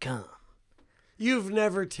tasted the cum. You've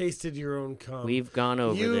never tasted your own cum. We've gone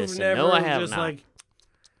over this. Never no, I have just not. Like,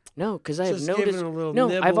 no, because I have noticed. No,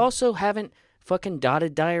 nibble. I've also haven't fucking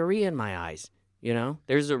dotted diarrhea in my eyes.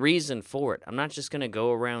 There's a reason for it. I'm not just going to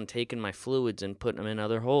go around taking my fluids and putting them in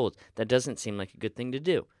other holes. That doesn't seem like a good thing to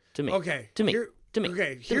do to me. Okay. To me.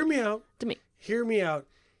 Okay, hear me out. To me. Hear me out.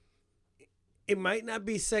 It might not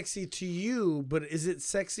be sexy to you, but is it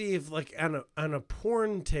sexy if, like, on a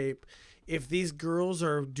porn tape, if these girls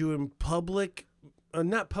are doing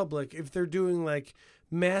not public, if they're doing, like,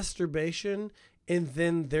 masturbation and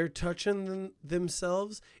then they're touching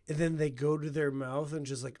themselves, and then they go to their mouth and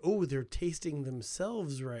just like, oh, they're tasting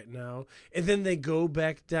themselves right now, and then they go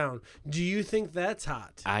back down. Do you think that's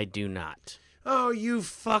hot? I do not. Oh, you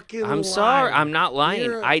fucking I'm liar. sorry. I'm not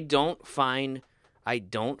lying. I don't find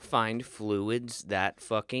fluids that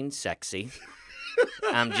fucking sexy.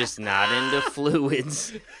 I'm just not into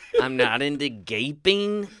fluids. I'm not into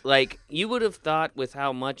gaping. Like, you would have thought with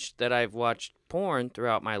how much that I've watched porn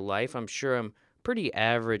throughout my life, I'm sure I'm pretty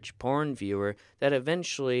average porn viewer, that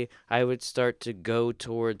eventually I would start to go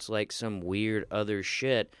towards like some weird other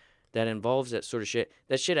shit that involves that sort of shit.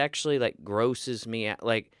 That shit actually like grosses me out.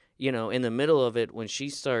 Like, in the middle of it when she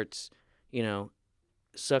starts,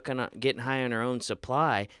 sucking up, getting high on her own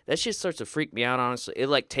supply, that shit starts to freak me out, honestly. It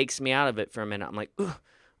like takes me out of it for a minute. I'm like, ugh,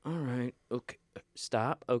 all right, okay,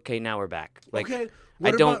 stop. Okay, now we're back. Like, okay.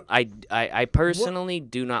 I personally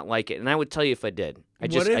do not like it, and I would tell you if I did. I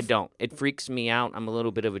don't. It freaks me out. I'm a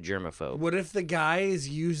little bit of a germaphobe. What if the guy is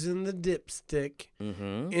using the dipstick,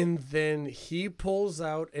 and then he pulls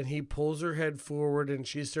out and he pulls her head forward and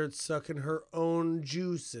she starts sucking her own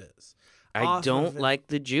juices? I don't like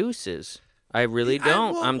the juices. I really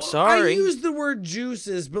don't. I'm sorry. I use the word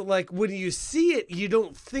juices, but like when you see it, you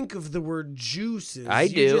don't think of the word juices. I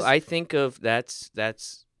do. I think of that's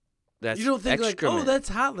you don't think excrement. like, oh, that's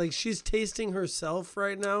hot. Like she's tasting herself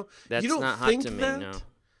right now. That's you don't not think hot to that? me.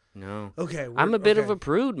 No. Okay. I'm a bit of a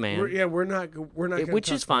prude, man. We're not.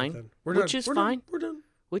 Which is fine. Which is fine. We're done.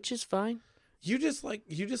 Which is fine. You just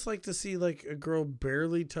like to see like a girl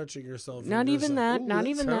barely touching herself. Not even that. Like, not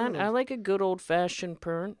even that. I like a good old fashioned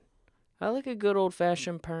perm.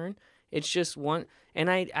 It's just one, and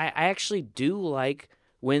I actually do like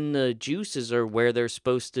when the juices are where they're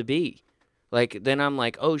supposed to be. Like then I'm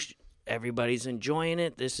like, oh, everybody's enjoying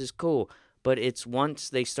it. This is cool. But it's once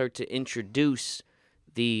they start to introduce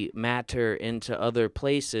the matter into other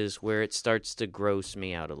places where it starts to gross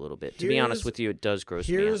me out a little bit. To be honest with you, it does gross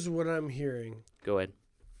me out. Here's what I'm hearing. Go ahead.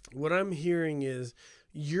 What I'm hearing is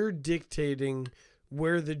you're dictating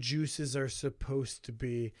where the juices are supposed to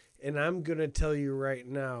be. And I'm going to tell you right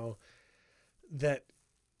now that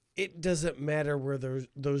it doesn't matter where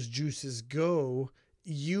those juices go.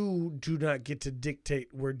 You do not get to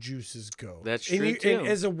dictate where juices go. That's true, too. And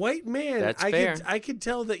as a white man, That's fair. I could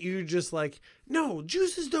tell that you're just like, no,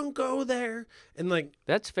 juices don't go there. And like,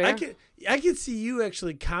 that's fair. I could see you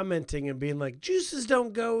actually commenting and being like, juices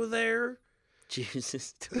don't go there.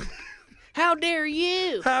 Juices don't. How dare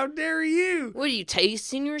you? How dare you? What are you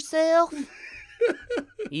tasting yourself?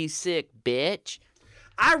 You sick bitch.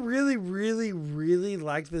 I really, really, really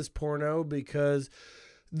like this porno because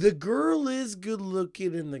the girl is good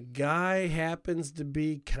looking and the guy happens to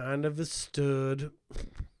be kind of a stud.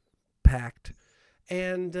 Packed.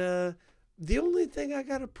 And the only thing I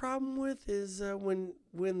got a problem with is when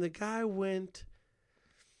the guy went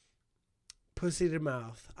pussy to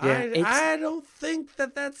mouth. Yeah, I don't think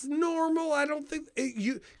that's normal. I don't think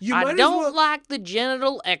you might I don't like the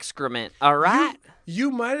genital excrement, all right?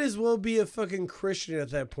 You might as well be a fucking Christian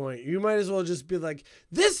at that point. You might as well just be like,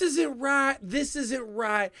 this isn't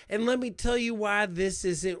right, and let me tell you why this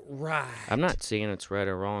isn't right. I'm not saying it's right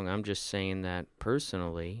or wrong. I'm just saying that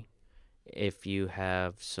personally, if you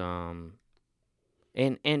have some...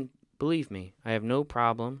 And believe me, I have no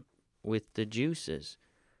problem with the juices.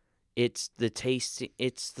 It's the taste.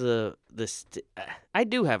 It's I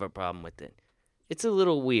do have a problem with it. It's a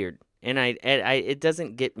little weird, and it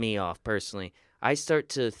doesn't get me off personally. I start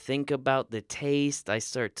to think about the taste. I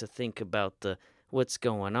start to think about what's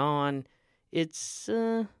going on. It's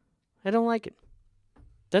I don't like it.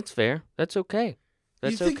 That's fair. That's okay.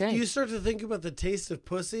 That's okay. You start to think about the taste of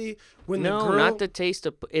pussy when no, the girl... not the taste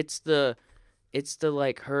of. It's the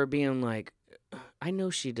like her being like, I know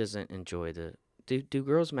she doesn't enjoy the. Do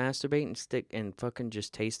girls masturbate and stick and fucking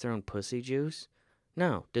just taste their own pussy juice?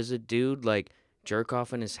 No. Does a dude like jerk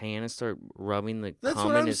off in his hand and start rubbing the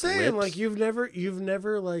cum in his lips? That's what I'm saying. Like you've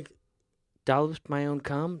never like dolloped my own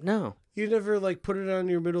cum? No. You never like put it on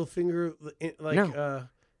your middle finger like no.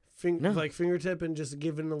 Like fingertip and just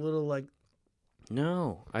give it a little like.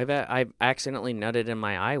 No, I've accidentally nutted in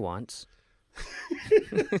my eye once.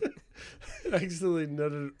 Accidentally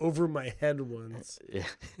nutted over my head once. Yeah.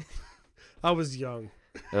 I was young.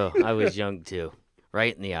 Oh, I was young too.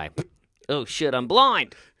 Right in the eye. Oh shit, I'm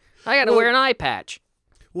blind. I gotta wear an eye patch.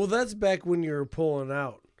 Well, that's back when you were pulling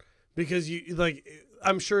out. Because you like,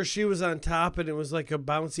 I'm sure she was on top and it was like a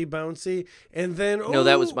bouncy. And then, no,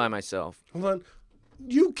 that was by myself. Hold on.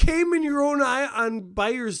 You came in your own eye by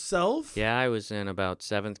yourself? Yeah, I was in about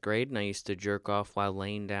 7th grade and I used to jerk off while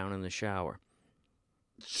laying down in the shower.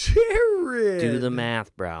 Jarrod! Do the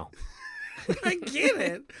math, bro. I get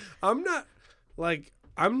it. I'm not.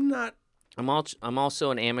 I'm also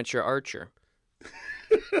an amateur archer.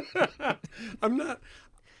 I'm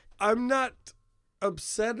not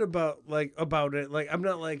upset about it. Like I'm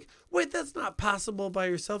not like, wait, that's not possible by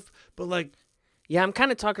yourself. But like, yeah, I'm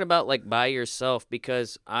kind of talking about like by yourself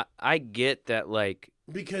because I get that like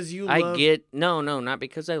because you. I get no, not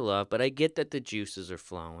because I love, but I get that the juices are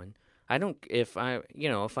flowing. I don't if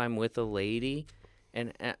I'm with a lady.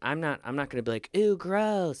 And I'm not gonna be like, ew,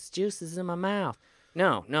 gross, juices in my mouth.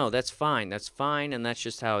 No, that's fine, and that's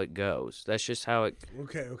just how it goes. That's just how it.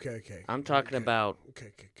 Okay. I'm talking about.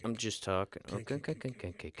 Okay. I'm just talking. Okay.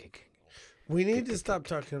 We need to stop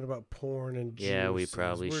talking about porn and juices. Yeah, we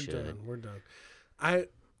probably should. We're done. I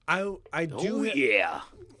do. Oh yeah.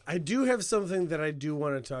 I do have something that I do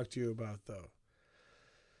want to talk to you about, though.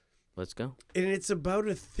 Let's go. And it's about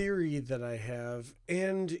a theory that I have,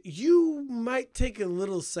 and you might take a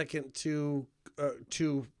little second to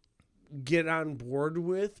get on board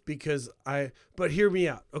with but hear me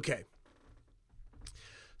out. Okay.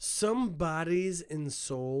 Some bodies and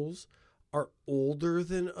souls are older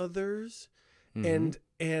than others, and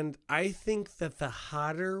I think that the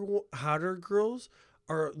hotter girls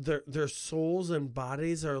are their souls and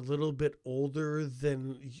bodies are a little bit older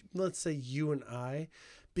than, let's say, you and I.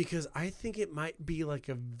 Because I think it might be like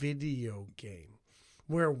a video game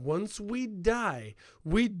where once we die,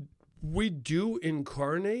 we do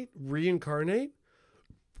reincarnate,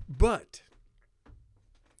 but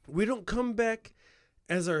we don't come back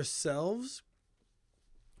as ourselves.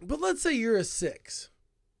 But let's say you're a 6.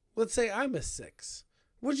 Let's say I'm a 6.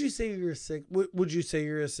 Would you say you're a 6? Would you say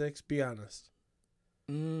you're a 6? Be honest.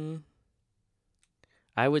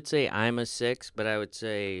 I would say I'm a 6, but I would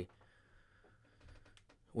say...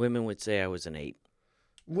 Women would say I was an 8.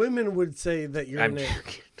 Women would say that you're I'm an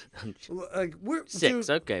 8. joking. Like we're 6.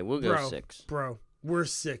 Okay, we'll go 6. Bro, we're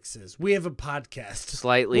 6s. We have a podcast.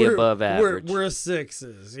 Slightly above average. We're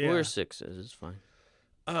 6s. Yeah. We're 6s. It's fine.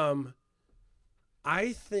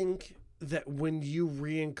 I think that when you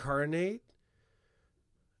reincarnate,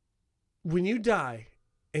 when you die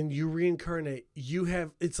and you reincarnate,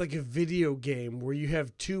 it's like a video game where you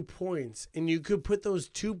have 2 points and you could put those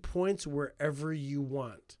 2 points wherever you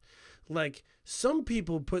want. Like some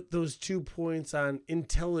people put those 2 points on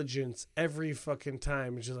intelligence every fucking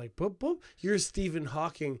time. It's just like, boop, boop. You're Stephen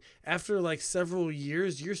Hawking. After like several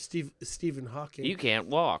years, you're Stephen Hawking. You can't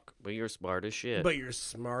walk, but you're smart as shit.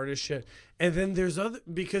 And then there's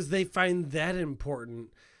because they find that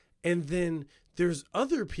important. And then there's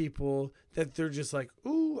other people that they're just like,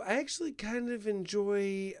 ooh, I actually kind of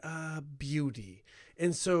enjoy beauty.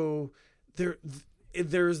 And so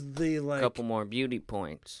there's the like couple more beauty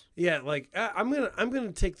points. Yeah, like I'm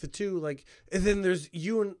gonna take the 2, like, and then there's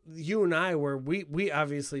you and I where we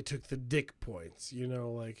obviously took the dick points,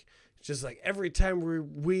 like just like every time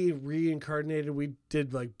we reincarnated we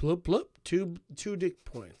did like bloop bloop 2 dick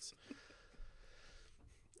points.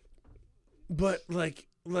 But like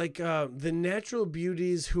the natural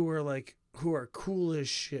beauties who are cool as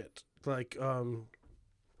shit, like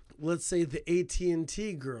let's say the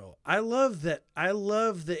AT&T girl. I love the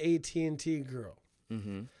AT&T girl.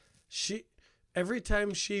 Mm-hmm. Every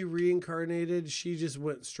time she reincarnated, she just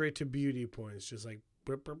went straight to beauty points, just like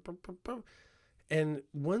burp, burp, burp, burp, burp. And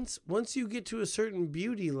once you get to a certain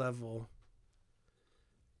beauty level,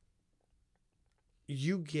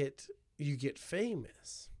 you get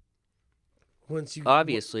famous.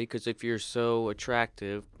 Obviously, because if you're so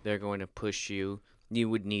attractive, they're going to push you. You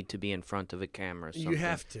would need to be in front of a camera or something. You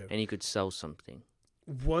have to. And you could sell something.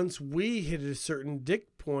 Once we hit a certain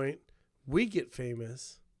dick point, we get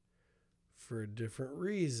famous for a different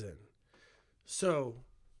reason. So,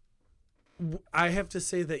 I have to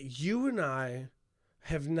say that you and I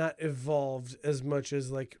have not evolved as much as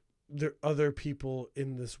like the other people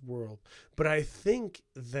in this world. But I think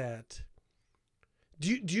that...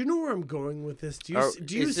 Do you know where I'm going with this? Do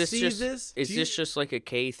you see this? Is this just like a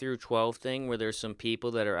K through 12 thing where there's some people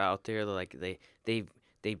that are out there that like they've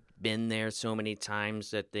been there so many times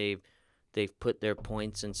that they've put their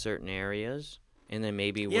points in certain areas, and then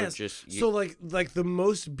maybe we're just so like the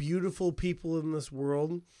most beautiful people in this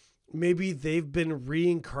world, maybe they've been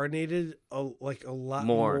reincarnated a lot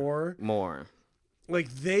more. Like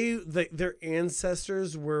their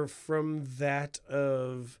ancestors were from that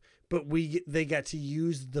of. But they got to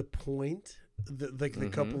use the point, the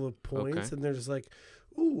couple of points, and they're just like,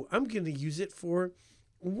 ooh, I'm going to use it for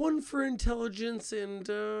 1 for intelligence and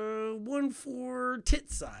 1 for tit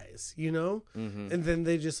size, And then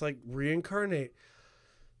they just like reincarnate.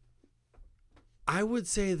 I would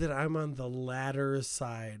say that I'm on the latter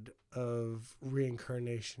side of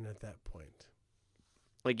reincarnation at that point.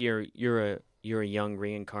 Like you're a young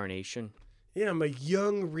reincarnation. Yeah, I'm a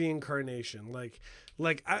young reincarnation.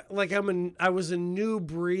 I was a new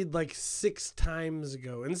breed like 6 times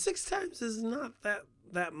ago, and 6 times is not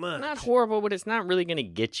that much. Not horrible, but it's not really gonna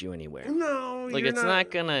get you anywhere. No, you're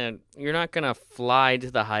not gonna fly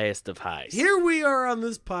to the highest of highs. Here we are on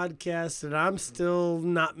this podcast, and I'm still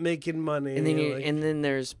not making money. And then and then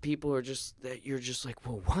there's people who are just that you're just like,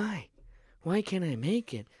 well, why? Why can't I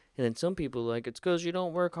make it? And then some people are like, it's because you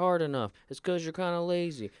don't work hard enough. It's because you're kind of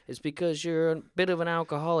lazy. It's because you're a bit of an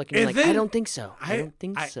alcoholic. And you're like, I don't think so. I don't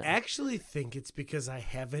think so. I actually think it's because I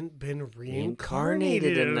haven't been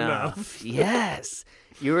reincarnated enough. Yes.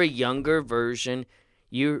 You're a younger version.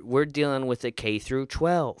 We're dealing with a K through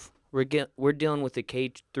 12. We're dealing with a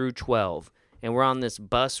K through 12. And we're on this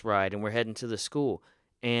bus ride, and we're heading to the school.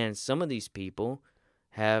 And some of these people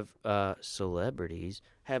have celebrities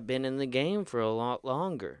have been in the game for a lot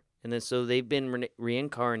longer, and then so they've been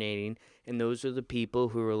reincarnating, and those are the people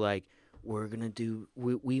who are like,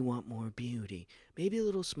 we want more beauty, maybe a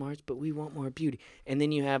little smarts, but we want more beauty. And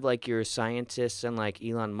then you have like your scientists and like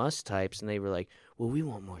Elon Musk types, and they were like, well, we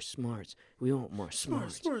want more smarts, we want more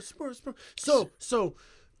smarts. Smart. So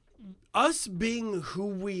us being who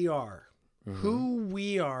we are,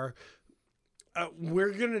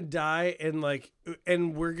 we're gonna die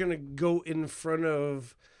and we're gonna go in front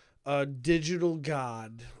of a digital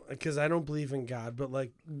god, because I don't believe in God, but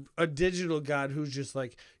like a digital god who's just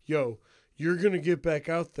like, yo, you're gonna get back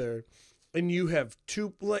out there, and you have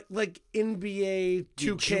like NBA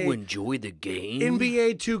 2K. Did you enjoy the game?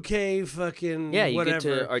 NBA 2K fucking you whatever.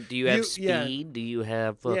 Get to. Do you have speed? Yeah. Do you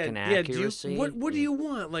have fucking accuracy? What do you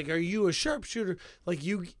want? Like, are you a sharpshooter? Like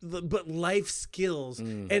but life skills,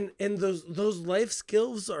 and those life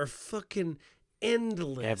skills are fucking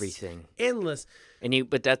endless. Everything. Endless.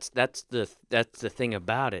 But that's the thing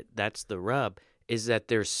about it. That's the rub, is that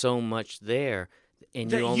there's so much there,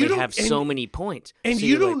 and you only have so many points. And so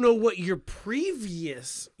you don't know what your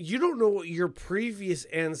previous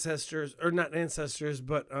ancestors, or not ancestors,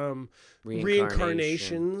 but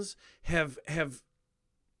reincarnations have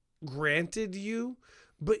granted you.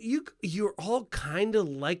 But you're all kind of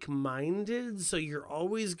like-minded, so you're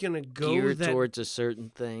always going to go geared towards a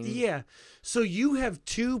certain thing. Yeah. So you have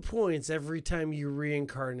 2 points every time you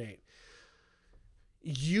reincarnate.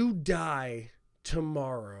 You die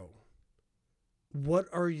tomorrow. What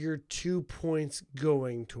are your 2 points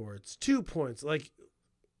going towards? 2 points. Like,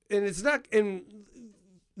 and it's not in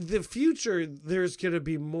the future, there's going to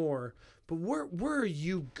be more, but where are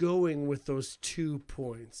you going with those 2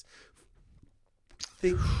 points?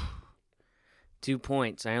 2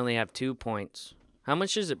 points. I only have 2 points. How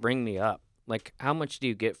much does it bring me up? Like, how much do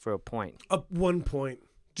you get for a point? Up 1 point.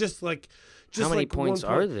 Just how many points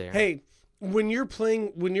are there? Hey, when you're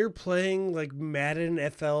playing like Madden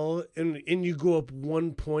FL and you go up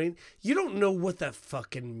 1 point, you don't know what that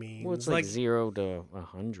fucking means. Well, it's like 0 to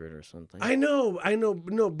 100 or something. I know,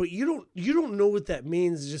 no, but you don't know what that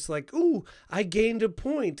means. Just like, ooh, I gained a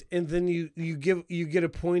point, and then you get a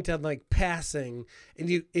point on like passing, and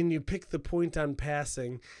you pick the point on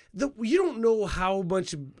passing. You don't know how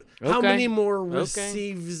many more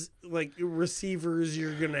receivers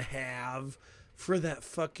you're gonna have for that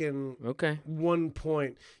fucking 1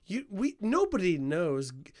 point. Nobody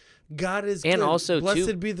knows. God is good. And also,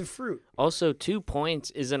 blessed be the fruit. Also, 2 points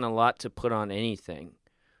isn't a lot to put on anything.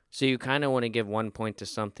 So you kind of want to give 1 point to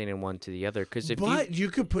something and 1 to the other. But you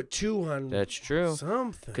could put 2 on. That's true.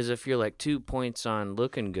 Something. Because if you're like 2 points on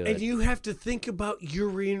looking good, and you have to think about your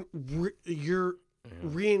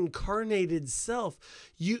reincarnated self.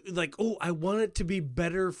 You like, oh, I want it to be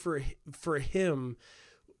better for him.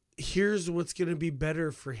 Here's what's going to be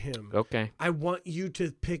better for him. Okay. I want you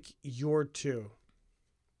to pick your 2.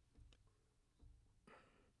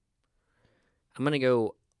 I'm going to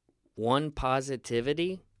go 1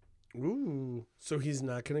 positivity. Ooh. So he's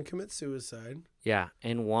not going to commit suicide. Yeah.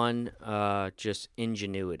 And 1 just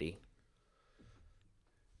ingenuity.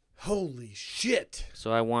 Holy shit.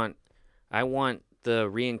 So I want the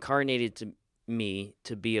reincarnated to me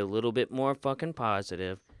to be a little bit more fucking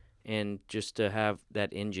positive. And just to have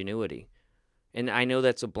that ingenuity. And I know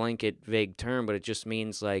that's a blanket, vague term, but it just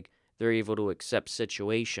means like they're able to accept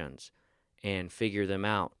situations and figure them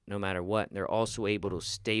out no matter what. And they're also able to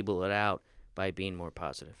stable it out by being more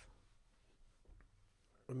positive.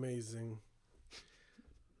 Amazing.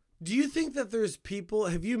 Do you think that there's people,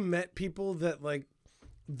 have you met people that like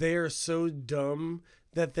they're so dumb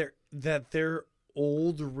that their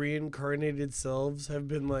old reincarnated selves have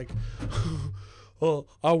been like, well,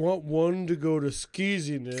 I want one to go to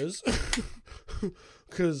skeeziness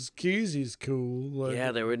because skeezy's cool. Like,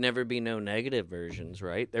 yeah, there would never be no negative versions,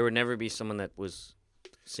 right? There would never be someone that was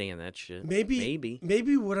saying that shit. Maybe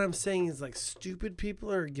what I'm saying is like stupid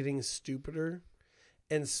people are getting stupider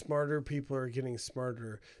and smarter people are getting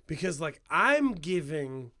smarter. Because like I'm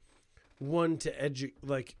giving one to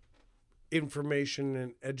information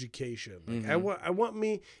and education. Like I want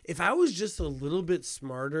me, if I was just a little bit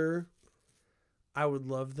smarter, I would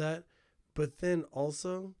love that. But then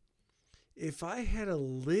also, if I had a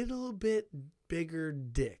little bit bigger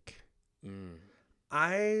dick,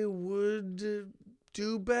 I would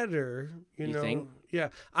do better. You know? Think? Yeah.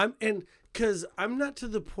 Because I'm not to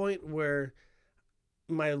the point where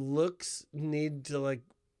my looks need to like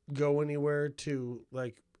go anywhere to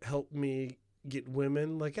like help me get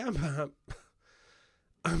women. Like I'm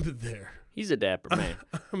there. He's a dapper man.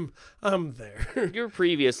 I'm there. Your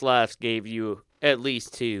previous lives gave you at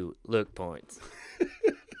least 2 look points.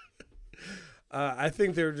 I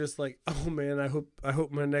think they're just like, oh man, I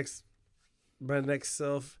hope my next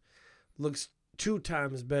self looks 2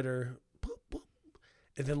 times better.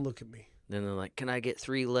 And then look at me. Then they're like, can I get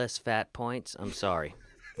 3 less fat points? I'm sorry.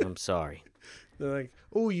 I'm sorry. They're like,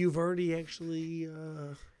 oh, you've already actually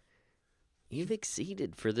you've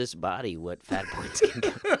exceeded for this body what fat points can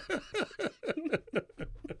go.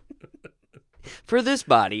 For this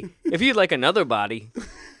body, if you'd like another body,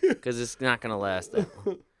 because it's not going to last that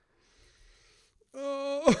long.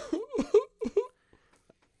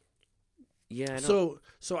 Yeah. So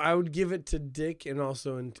I would give it to Dick and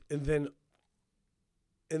also and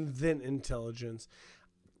then intelligence.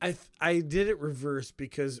 I did it reverse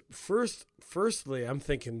because firstly I'm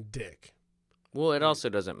thinking Dick. Well, it also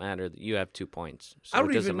doesn't matter that you have 2 points, so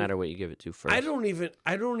it doesn't matter what you give it to first. I don't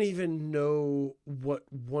even know what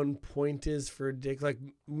 1 point is for a dick. Like,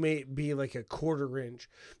 may be like a 1/4 inch,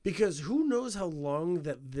 because who knows how long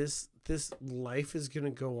that this life is gonna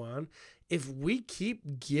go on. If we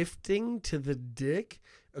keep gifting to the dick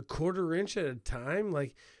a 1/4 inch at a time,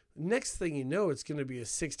 like next thing you know, it's gonna be a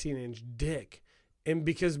 16-inch dick, and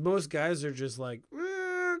because most guys are just like,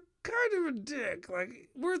 kind of a dick. Like,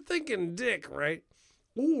 we're thinking dick, right?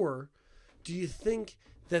 Or do you think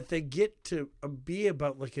that they get to be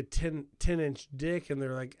about like a 10-inch dick and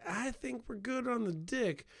they're like, I think we're good on the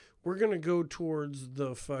dick. We're going to go towards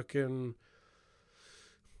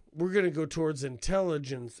we're going to go towards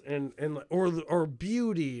intelligence or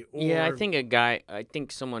beauty. Yeah, I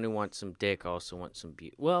think someone who wants some dick also wants some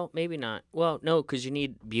beauty. Well, maybe not. Well, no, because you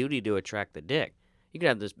need beauty to attract the dick. You can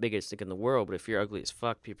have this biggest dick in the world, but if you're ugly as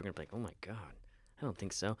fuck, people are going to be like, oh my God, I don't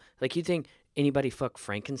think so. Like, you think anybody fucked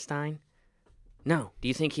Frankenstein? No. Do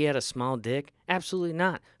you think he had a small dick? Absolutely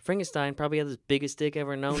not. Frankenstein probably had the biggest dick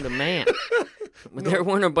ever known to man. But there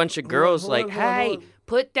weren't a bunch of girls hey,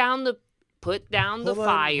 put down the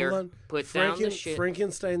fire, put down the shit.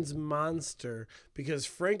 Frankenstein's monster, because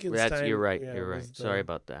Frankenstein... You're right. Sorry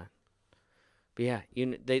about that. But yeah,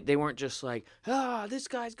 they weren't just like, this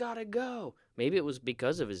guy's got to go. Maybe it was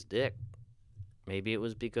because of his dick. I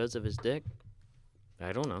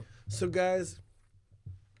don't know. So, guys,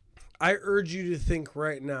 I urge you to think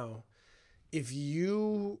right now,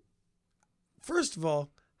 first of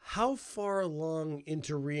all, how far along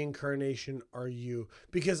into reincarnation are you?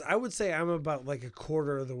 Because I would say I'm about like a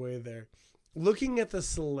 1/4 of the way there. Looking at the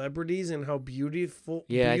celebrities and how beautiful.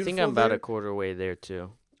 Yeah, I think I'm about a 1/4 way there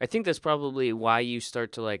too. I think that's probably why you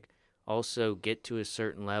start to like also get to a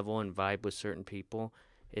certain level and vibe with certain people.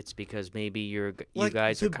 It's because maybe you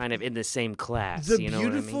guys are kind of in the same class. The you know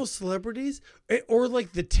beautiful what I mean? Celebrities, or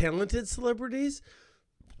like the talented celebrities,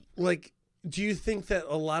 like, do you think that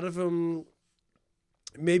a lot of them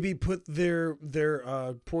maybe put their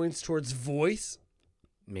points towards voice?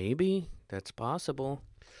 Maybe. That's possible.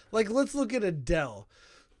 Like, let's look at Adele.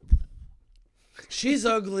 She's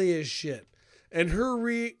ugly as shit. And her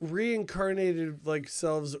reincarnated like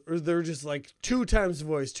selves, or they're just like 2 times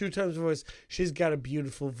voice. She's got a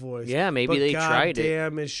beautiful voice. Yeah, maybe they tried it.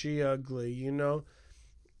 Damn, is she ugly? You know.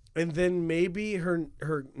 And then maybe her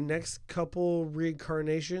next couple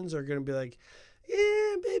reincarnations are gonna be like,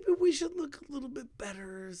 yeah, maybe we should look a little bit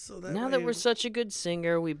better. So that we're such a good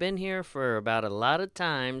singer, we've been here for about a lot of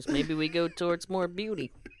times. Maybe we go towards more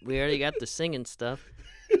beauty. We already got the singing stuff.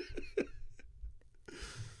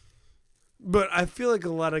 But I feel like a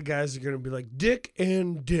lot of guys are going to be like, dick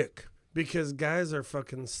and dick. Because guys are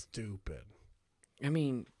fucking stupid. I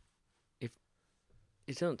mean, if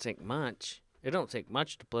it don't take much. It don't take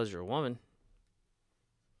much to pleasure a woman.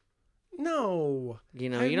 No. You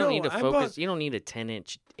don't need to focus. You don't need a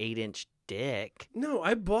 10-inch, 8-inch dick. No,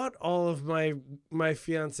 I bought all of my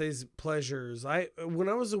fiance's pleasures. When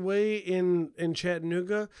I was away in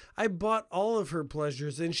Chattanooga, I bought all of her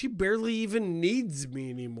pleasures, and she barely even needs me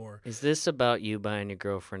anymore. Is this about you buying your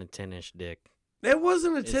girlfriend a 10-inch dick? It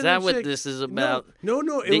wasn't a 10-inch dick. Is that what this is about? No.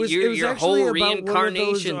 It was actually about one of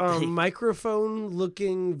those thing.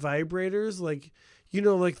 microphone-looking vibrators, like,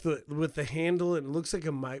 like with the handle, and it looks like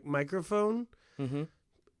a microphone. Mm-hmm.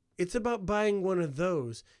 It's about buying one of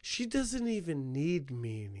those. She doesn't even need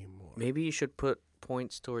me anymore. Maybe you should put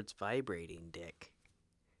points towards vibrating dick.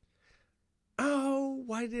 Oh,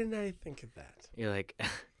 why didn't I think of that? You're like,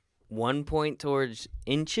 1 point towards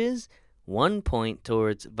inches, 1 point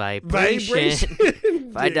towards vibration.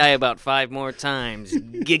 If I die about 5 more times,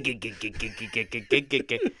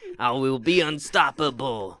 I will be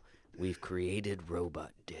unstoppable. We've created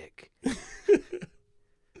robot dick.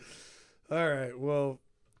 All right, well...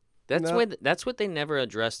 That's what they never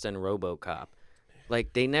addressed in RoboCop.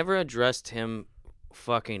 Like, they never addressed him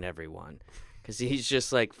fucking everyone. Because he's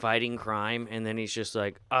just, like, fighting crime, and then he's just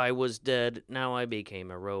like, I was dead, now I became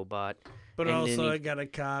a robot. But and also I got a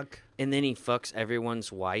cock. And then he fucks everyone's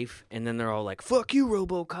wife, and then they're all like, fuck you,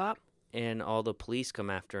 RoboCop. And all the police come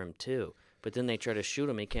after him, too. But then they try to shoot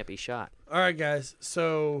him, he can't be shot. All right, guys.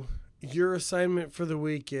 So, your assignment for the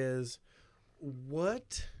week is,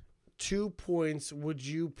 what 2 points would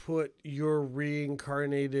you put your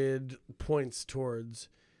reincarnated points towards?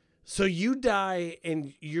 So you die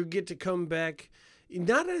and you get to come back,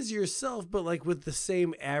 not as yourself, but like with the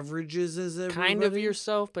same averages as everybody. Kind of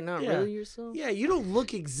yourself, but not really yourself. Yeah, you don't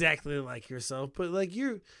look exactly like yourself, but like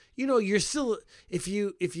you're still. If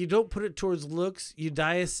you don't put it towards looks, you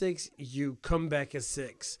die a 6, you come back a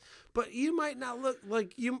 6. But you might not look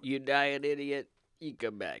like you. You die an idiot. You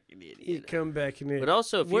come back an idiot. You come back an idiot. But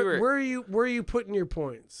also, if you were... Where are you putting your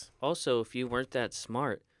points? Also, if you weren't that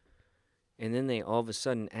smart, and then they all of a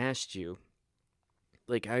sudden asked you,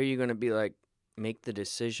 like, how are you going to be like, make the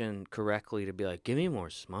decision correctly to be like, give me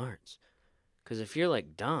more smarts? Because if you're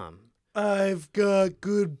like dumb... I've got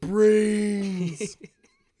good brains.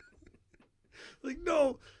 Like,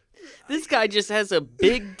 no. This guy just has a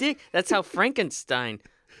big dick. That's how Frankenstein's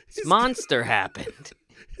monster happened.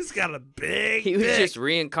 He's got a big He was dick. just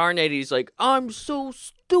reincarnated. He's like, I'm so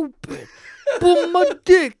stupid. But my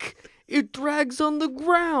dick, it drags on the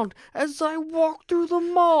ground as I walk through the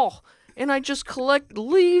mall. And I just collect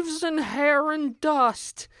leaves and hair and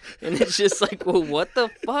dust. And it's just like, well, what the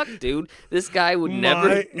fuck, dude? This guy would never...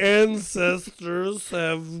 My ancestors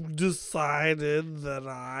have decided that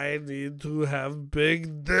I need to have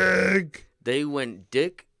big dick. They went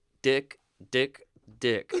dick, dick, dick,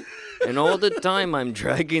 dick. And all the time I'm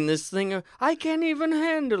dragging this thing, I can't even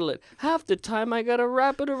handle it. Half the time I gotta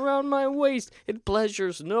wrap it around my waist. It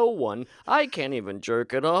pleasures no one. I can't even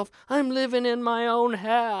jerk it off. I'm living in my own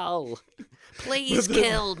hell. Please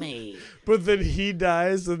kill me. But then he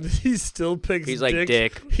dies and he still picks He's dick. like,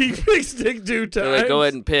 dick. He picks dick 2 times. They're like, go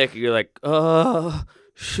ahead and pick. You're like,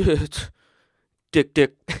 shit. Dick,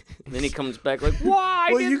 dick. And then he comes back like,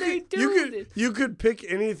 why did they do this? You could pick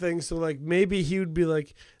anything. So, like, maybe he would be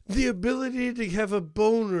like, the ability to have a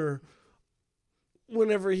boner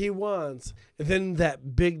whenever he wants. And then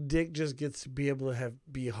that big dick just gets to be able to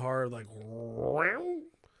be hard, like,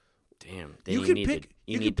 damn. Then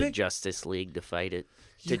you need the Justice League to fight it.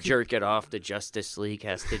 Jerk it off, the Justice League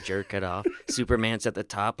has to jerk it off. Superman's at the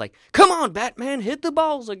top like, come on, Batman, hit the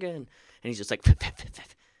balls again. And he's just like,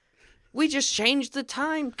 we just changed the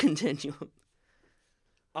time continuum.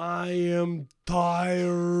 I am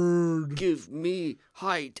tired. Give me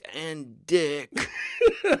height and dick.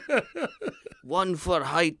 One for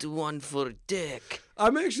height, one for dick.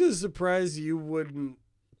 I'm actually surprised you wouldn't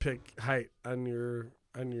pick height on your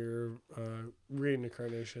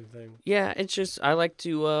reincarnation thing. Yeah, it's just I like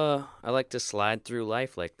to slide through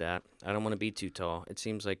life like that. I don't want to be too tall. It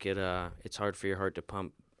seems like it's hard for your heart to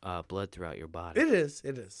pump blood throughout your body. It is.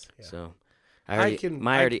 Yeah. So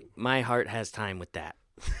my heart has time with that.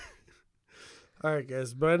 All right,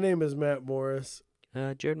 guys. My name is Matt Morris.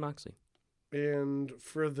 Jarrod Moxley. And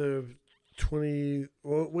for the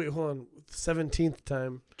 17th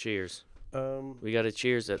time. Cheers. We got a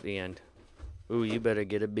cheers at the end. Ooh, you better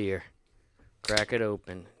get a beer. Crack it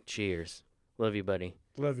open. Cheers. Love you, buddy.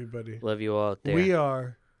 Love you, buddy. Love you all out there. We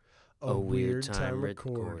are a weird time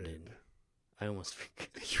recorded. I almost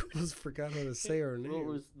forgot. You almost forgot how to say our name. What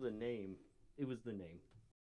was the name? It was the name.